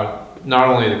 not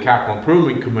only the capital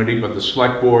improvement committee, but the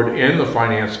select board and the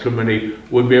finance committee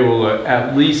would be able to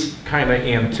at least kind of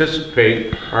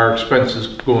anticipate our expenses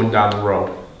going down the road.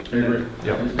 I agree.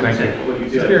 Yeah, thank you. What you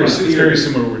It's did at very, it's Frontier, very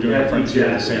similar to what we're doing at that- Frontier at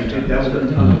the yeah, same time. That was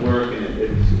a ton of work, and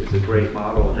it's a great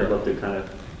model, and I'd love to kind of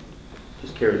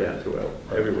just carry that throughout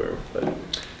everywhere, but.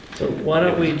 So why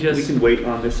don't we just? We can wait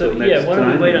on this So, till next yeah, why don't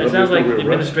we time, wait on, it but sounds there's like no the real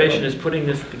rush. administration is putting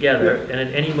this together, and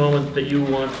at any moment that you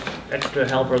want extra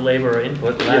help or labor or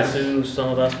input, Yes. lasso some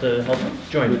of us to help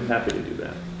join you. I'm happy to do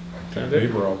that. Sound good?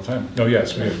 Labor all the time. No,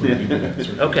 yes, we have to do that.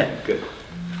 certainly. Okay, Good.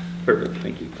 Perfect,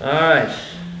 thank you. all right.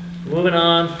 Moving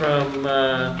on from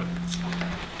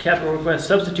capital request,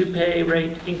 substitute pay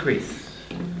rate increase.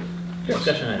 Yes.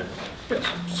 Discussion item.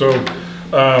 So,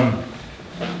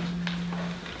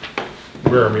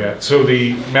 where are we at? So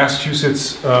the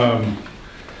Massachusetts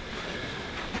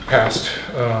passed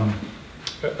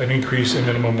an increase in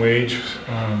minimum wage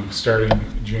starting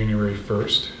January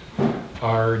 1st.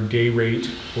 Our day rate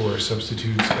for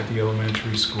substitutes at the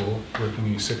elementary school,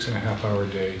 working a 6.5-hour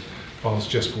day, falls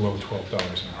just below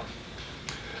 $12 an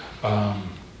hour.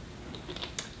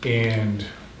 And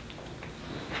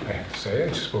I have to say,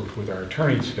 I spoke with our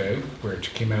attorney today, where it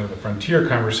came out of the Frontier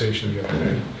conversation the other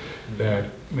day, that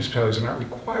municipalities are not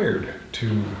required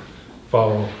to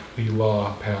follow the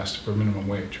law passed for minimum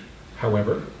wage.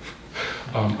 However,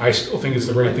 I still think it's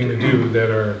the right thing to do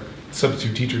that our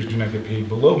substitute teachers do not get paid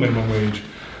below minimum wage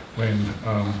when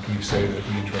we say that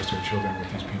we entrust our children with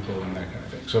these people and that kind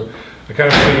of thing. So I kind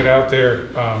of put it out there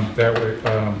that way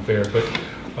there, but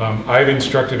I've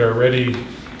instructed already,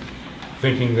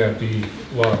 thinking that the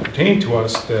law pertained to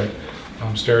us, that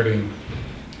starting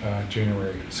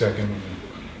January 2nd, when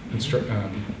the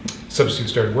substitute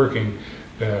started working,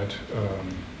 that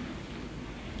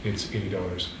it's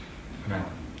 $80 an hour,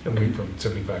 moving from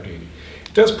 75 to 80.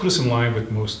 It does put us in line with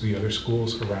most of the other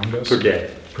schools around us. Per day.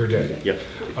 Per day. Yep.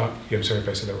 Yeah, I'm sorry if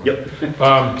I said that wrong.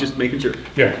 Yep. Just making sure.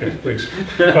 Yeah, please.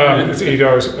 It's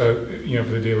 $80, you know,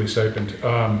 for the daily stipend.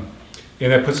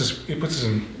 And that puts us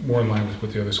more in line with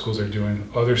what the other schools are doing.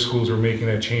 Other schools were making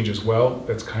that change as well.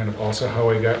 That's kind of also how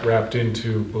I got wrapped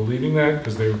into believing that,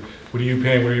 because what are you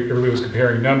paying? Everybody was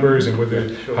comparing numbers and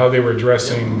how they were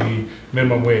addressing the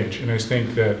minimum wage. And I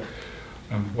think that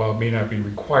while it may not be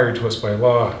required to us by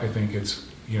law, I think it's,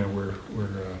 you know,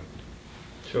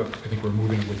 Sure. I think we're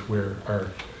moving with where our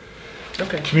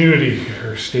Okay. community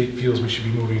or state feels we should be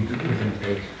moving within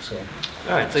pay. So.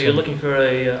 All right, so you're looking for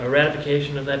a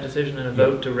ratification of that decision and a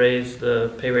vote to raise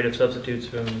the pay rate of substitutes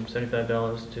from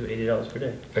 $75 to $80 per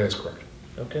day? That is correct.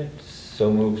 Okay, So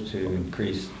moved to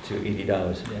increase to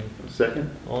 $80 a day. Second?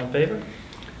 all in favor?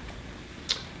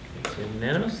 It's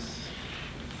unanimous.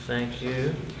 Thank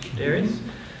you, Darius.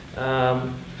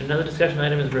 Another discussion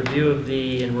item is review of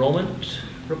the enrollment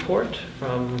report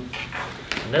from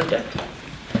NESDEC.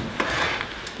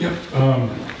 Yep.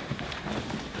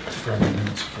 Grab my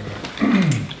minutes for that.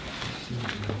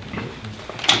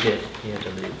 You did, you had to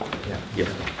leave. Yes.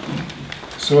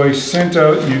 So I sent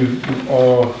out you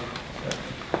all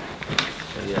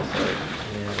So, yes, sorry.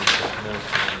 Yeah,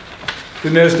 the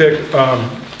NESDEC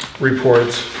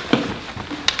reports.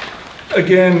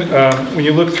 Again, when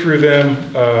you look through them,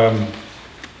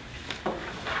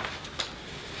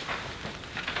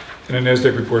 and a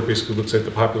NESDEC report basically looks at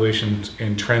the population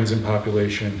and trends in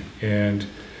population, and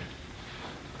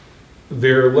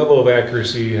their level of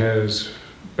accuracy has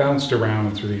bounced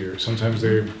around through the years. Sometimes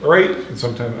they're right, and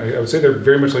sometimes I would say they're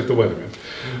very much like the weathermen.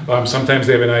 Sometimes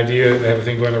they have an idea, they have a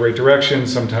thing going in the right direction,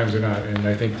 sometimes they're not. And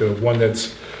I think the one that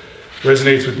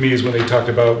resonates with me is when they talked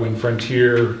about when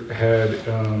Frontier had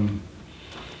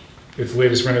its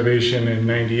latest renovation in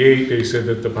 '98, they said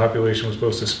that the population was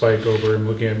supposed to spike over, I'm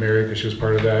looking at Mary because she was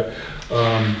part of that,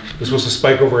 it was supposed to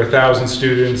spike over 1,000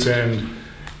 students, and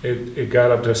it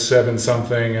got up to 7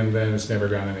 something, and then it's never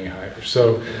gone any higher.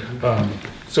 So,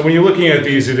 so when you're looking at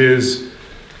these,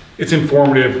 it's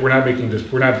informative. We're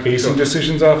not basing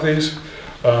decisions off these.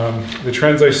 The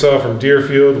trends I saw from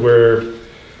Deerfield, where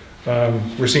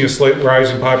we're seeing a slight rise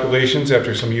in populations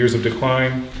after some years of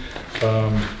decline.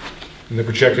 And the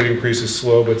projected increase is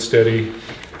slow but steady.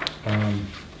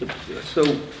 So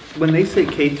when they say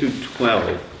K through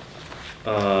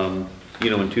 12, you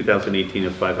know, in 2018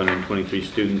 of 523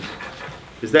 students,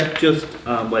 is that just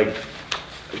like,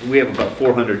 we have about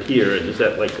 400 here, and is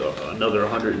that like another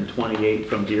 128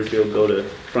 from Deerfield go to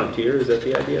Frontier? Is that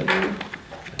the idea?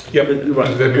 Yep.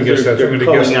 Right. That would guess that. They're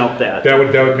calling out that. That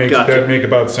would make Gotcha. that would make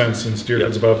about sense, since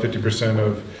Deerfield's about 50%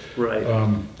 of. Right.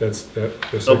 That's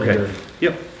secondary. Okay.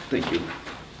 Yep. Thank you.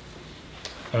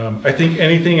 I think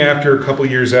anything after a couple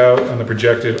years out on the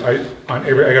projected, I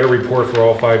got a report for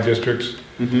all 5 districts,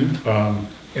 and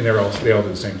they all do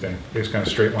the same thing. They just kind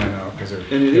of straight line out because they're,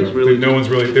 And it is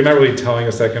really they're not really telling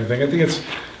us that kind of thing. I think it's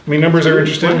I mean, numbers are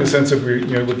interesting in the sense of we're,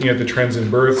 looking at the trends in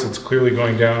births, it's clearly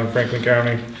going down in Franklin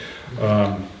County.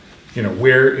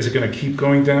 Where is it gonna keep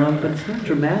going down? But it's not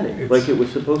dramatic, like it was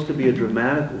supposed to be a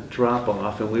dramatic drop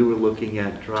off, and we were looking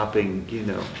at dropping,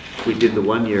 we did the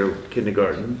 1 year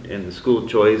kindergarten and the school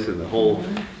choice and the whole,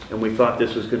 and we thought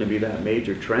this was gonna be that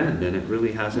major trend, and it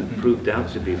really hasn't proved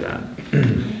out to be that.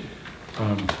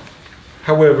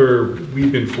 However,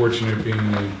 we've been fortunate being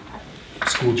a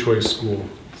school choice school.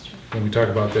 When we talk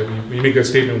about that, when you make that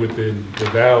statement within the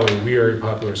valley, we are a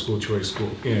popular school choice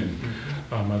school in.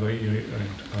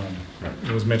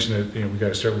 It was mentioned that we got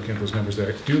to start looking at those numbers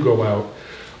that do go out.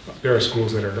 There are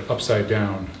schools that are upside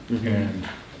down, and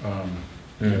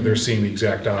they're seeing the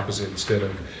exact opposite. Instead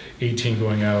of 18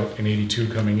 going out and 82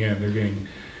 coming in, they're getting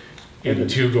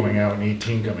 82 going out and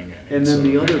 18 coming in. And then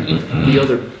the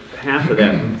other half of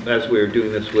that, as we were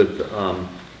doing this with,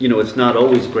 it's not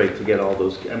always great to get all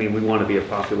those. I mean, we want to be a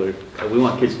popular. We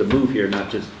want kids to move here,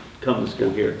 not just come to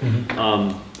school here.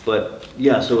 But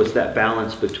yeah, so it's that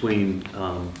balance between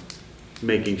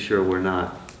making sure we're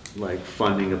not like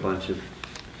funding a bunch of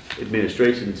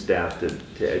administration staff to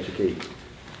educate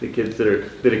the kids that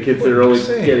are only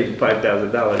getting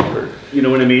 $5,000 for, you know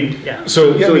what I mean? Yeah.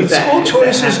 So it's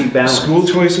that happy balance. School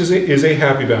choice is a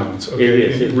happy balance. Okay? It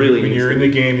is. It really when is. you're in the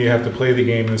game, you have to play the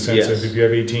game in the sense Yes. that if you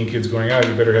have 18 kids going out,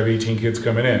 you better have 18 kids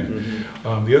coming in.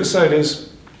 The other side is,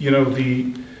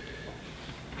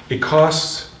 it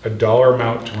costs a dollar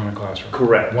amount to run a classroom.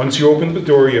 Correct. Once you open the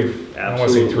door, you have, I don't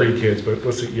want to say Absolutely. 3 kids, but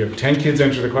let's say you have 10 kids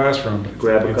enter the classroom.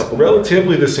 Grab a it's couple more.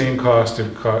 relatively the same cost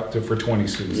for 20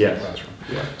 students in Yes. the classroom.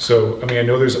 Yeah. So, I mean, I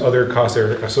know there's other costs that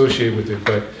are associated with it,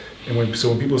 but,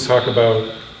 when people talk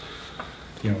about,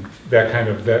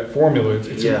 that formula,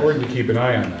 it's Yeah. important to keep an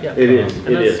eye on that. Yeah. It is. And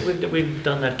It is. we've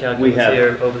done that We calculus have.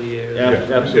 here over the years. Yeah.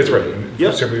 That's Absolutely. right.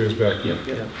 Yep. Several years back. Yeah.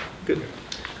 Good.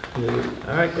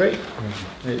 All right, great.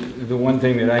 The one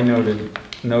thing that I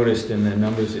noticed in the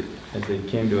numbers as they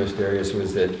came to us, Darius,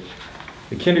 was that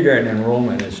the kindergarten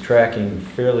enrollment is tracking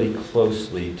fairly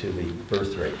closely to the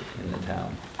birth rate in the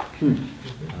town.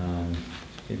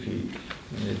 If you,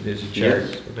 there's a chart,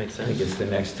 Yes. That makes I think sense. it's the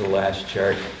next to last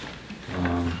chart,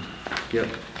 Yep.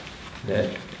 that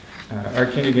our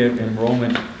kindergarten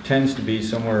enrollment tends to be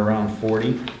somewhere around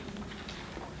 40,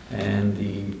 and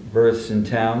the births in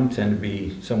town tend to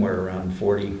be somewhere around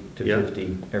 40 to Yeah.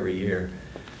 50 every year.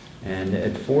 And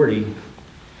at 40,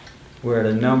 we're at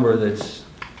a number that's,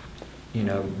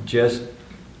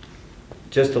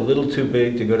 just a little too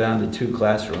big to go down to 2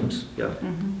 classrooms, Yep.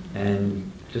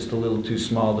 and just a little too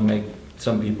small to make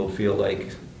some people feel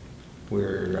like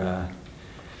we're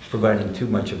providing too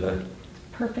much of a.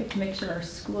 Perfect to make sure our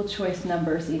school choice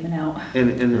numbers even out.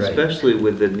 And Right. especially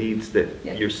with the needs that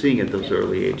Yeah. you're seeing at those Yeah.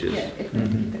 early ages. Yeah, if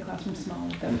the classroom's small,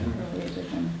 with the early ages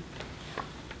and.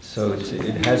 So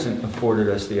it hasn't afforded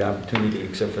us the opportunity,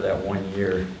 except for that 1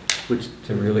 year, Which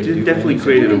to really do. definitely anything.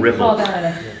 created a I wouldn't call ripple. that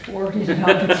an afforded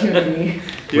opportunity.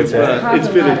 What's that? It's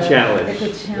been a challenge.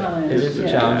 It's a challenge. It is a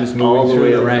yeah. challenge, just All moving the through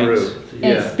way the up ranks. through.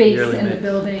 And Yeah. space yearly in the mix.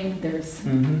 building, there's,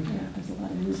 Mhm. there's a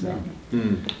lot of movement.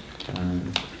 Mm.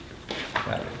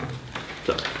 Got it.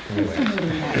 So, Anyway.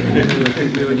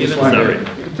 We were Just given wanted Sorry. to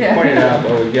point it out,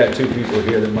 well, we've got 2 people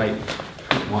here that might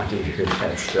want to hear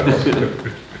that, so.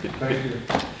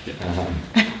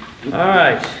 All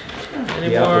right. Any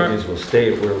The more? applicants will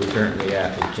stay where we're currently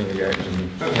at with kindergarten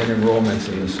and enrollments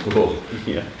in the school.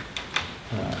 yeah.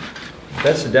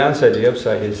 That's the downside. The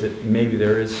upside is that maybe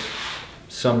there is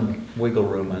some wiggle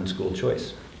room on school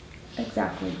choice,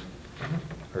 Exactly.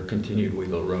 or continued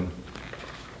wiggle room,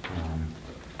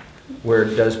 where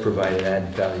it does provide an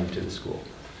added value to the school.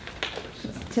 So,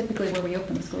 It's typically where we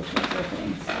open the school choice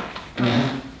openings.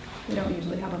 We don't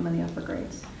usually have them in the upper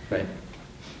grades. Right?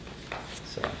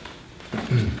 So,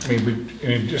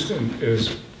 Just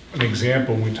as an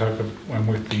example, when we talk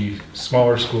with the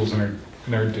smaller schools in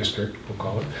our district, we'll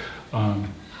call it,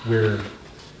 where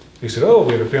they said, oh,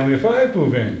 we had a family of 5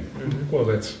 move in. Well,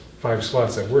 that's 5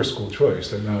 slots that were school choice,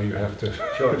 that now you have to.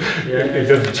 Sure. It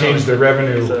doesn't change the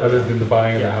revenue It's, other than the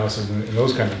buying of the yeah. houses and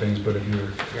those kind of things, but if you're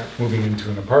Yeah. moving into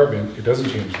an apartment, it doesn't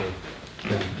change the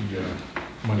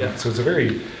money. Yeah. So it's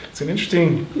an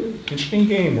interesting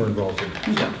game we're involved in.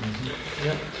 Yeah.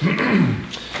 Yep.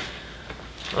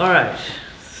 All right,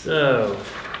 so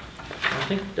I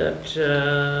think that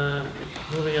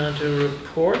moving on to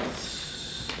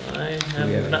reports, I do we have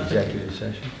have an nothing. executive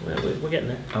session? Well, we're getting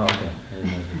there. Oh, okay. I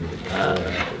didn't know if we did Uh, before or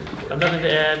after the report. I've nothing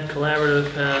to add.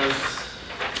 Collaborative has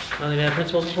nothing to add.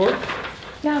 Principal's report?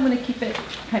 Yeah, I'm going to keep it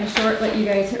kind of short, let you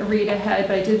guys read ahead,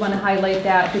 but I did want to highlight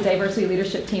that the diversity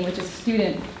leadership team, which is a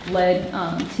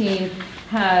student-led team,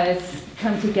 has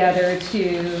come together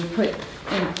to put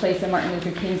in place a Martin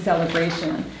Luther King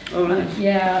celebration. Oh, nice.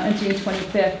 Yeah, on June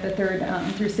 25th, the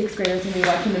 3rd through 6th graders will be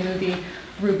watching the movie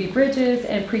Ruby Bridges,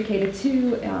 and pre-K to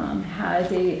 2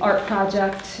 has a art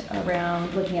project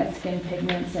around looking at skin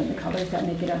pigments and the colors that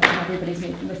make it up, and everybody's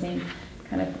making the same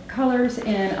kind of colors,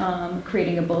 and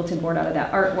creating a bulletin board out of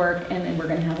that artwork. And then we're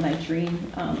going to have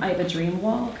I have a dream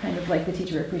wall, kind of like the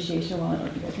teacher appreciation wall. I don't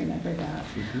know if you guys remember that,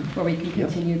 where we can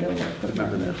continue the work with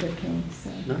Martin Luther King. So,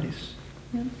 Nice.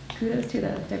 yeah, kudos to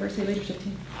the diversity leadership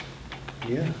team.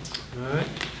 Yeah. All right,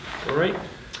 great.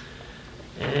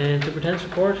 And superintendent's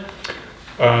report?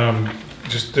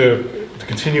 Just the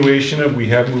continuation of, we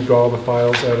have moved all the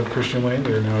files out of Christian Lane.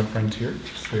 They are now at Frontier.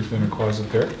 They've in a closet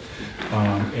there.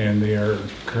 And they are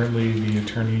currently, the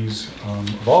attorneys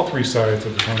of all 3 sides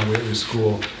of the town of Whately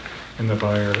School and the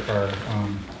buyer are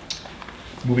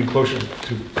moving closer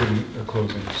to putting a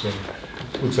closing. So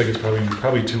it looks like it's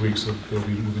probably 2 weeks that they'll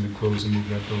be moving to close and move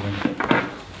that building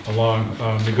along.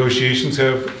 Negotiations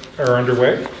are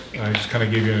underway. I just kind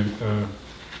of gave you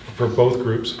for both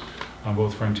groups,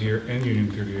 both Frontier and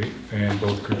Union 38, and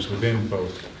both groups within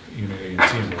both Unit A and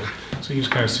C and both. So you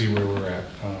just kind of see where we're at.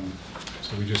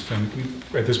 So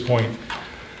at this point,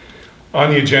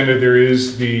 on the agenda, there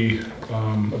is the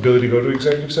ability to go to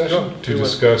executive session to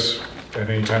discuss at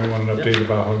any time you want an update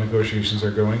about how negotiations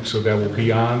are going. So that will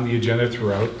be on the agenda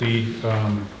throughout the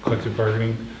collective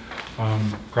bargaining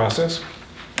process.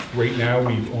 Right now,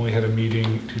 we've only had a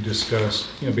meeting to discuss,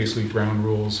 basically ground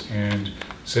rules and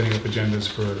setting up agendas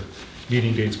for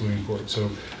meeting dates moving forward. So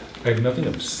I have nothing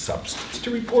of substance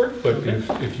to report, but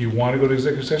if you want to go to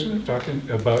executive session, talking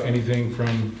about anything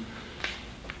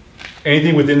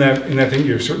within that thing,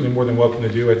 you're certainly more than welcome to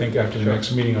do. I think after the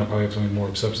next meeting, I'll probably have something more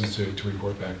of substance to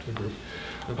report back to the group.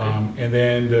 Okay. And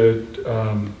then the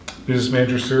business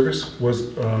manager service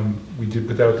was, we did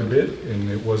put that out to bid,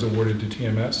 and it was awarded to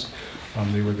TMS.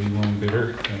 They were the lone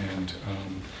bidder,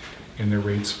 and their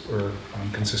rates were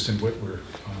consistent with what we're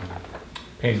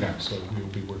paying now. So we will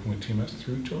be working with TMS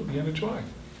through the end of July,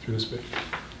 through this bid.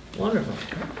 Wonderful.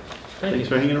 Thanks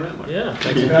for hanging around, Mark. Yeah,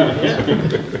 thanks for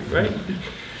yeah. Right.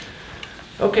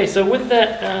 Okay, so with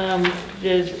that,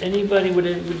 does anybody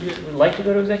would like to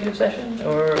go to executive session,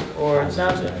 or it's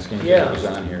not? Yeah.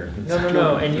 On here.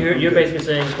 No. And you're basically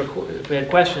saying if we had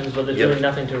questions, but there's really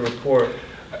nothing to report.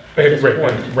 Right. I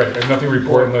have nothing to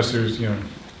report unless there's, Yeah.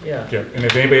 Yeah, and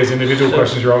if anybody has individual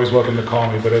questions, you're always welcome to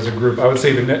call me, but as a group, I would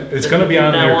say it's going to be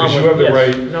on there, because you have the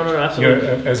right. No,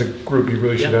 absolutely. As a group, you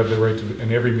really should have the right to,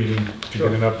 in every meeting, to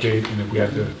get an update, and if we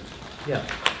have to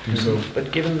do so.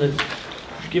 But given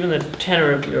the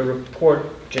tenor of your report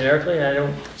generically, I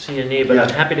don't see a need, but I'm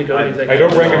happy to go to executive. I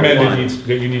don't recommend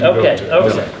that you need to go to. Okay,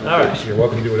 all right. You're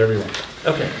welcome to do whatever you want.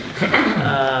 Okay.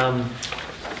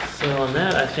 So on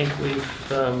that, I think we've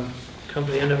come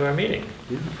to the end of our meeting.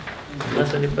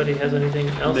 Unless anybody has anything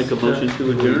else. Make a motion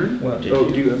to adjourn? Well,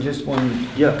 just one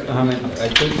comment. I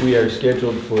think we are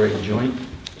scheduled for a joint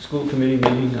school committee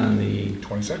meeting on the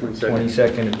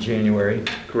 22nd of January.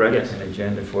 Correct. Yes. An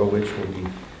agenda for which will be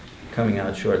coming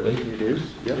out shortly. It is,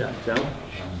 yeah.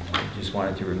 I just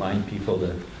wanted to remind people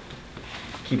to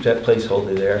keep that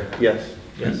placeholder there. Yes.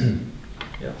 Yes.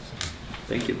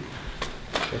 Thank you.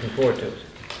 Looking forward to it.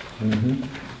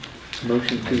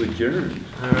 Motion to adjourn.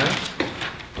 All right.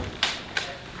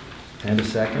 And a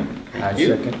second? Thank you.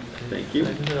 Second. Thank you.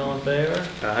 Second, all in favor?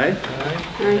 Aye. Aye.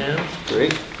 Aye. Unanimous?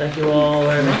 Great. Thank you all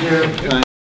very much.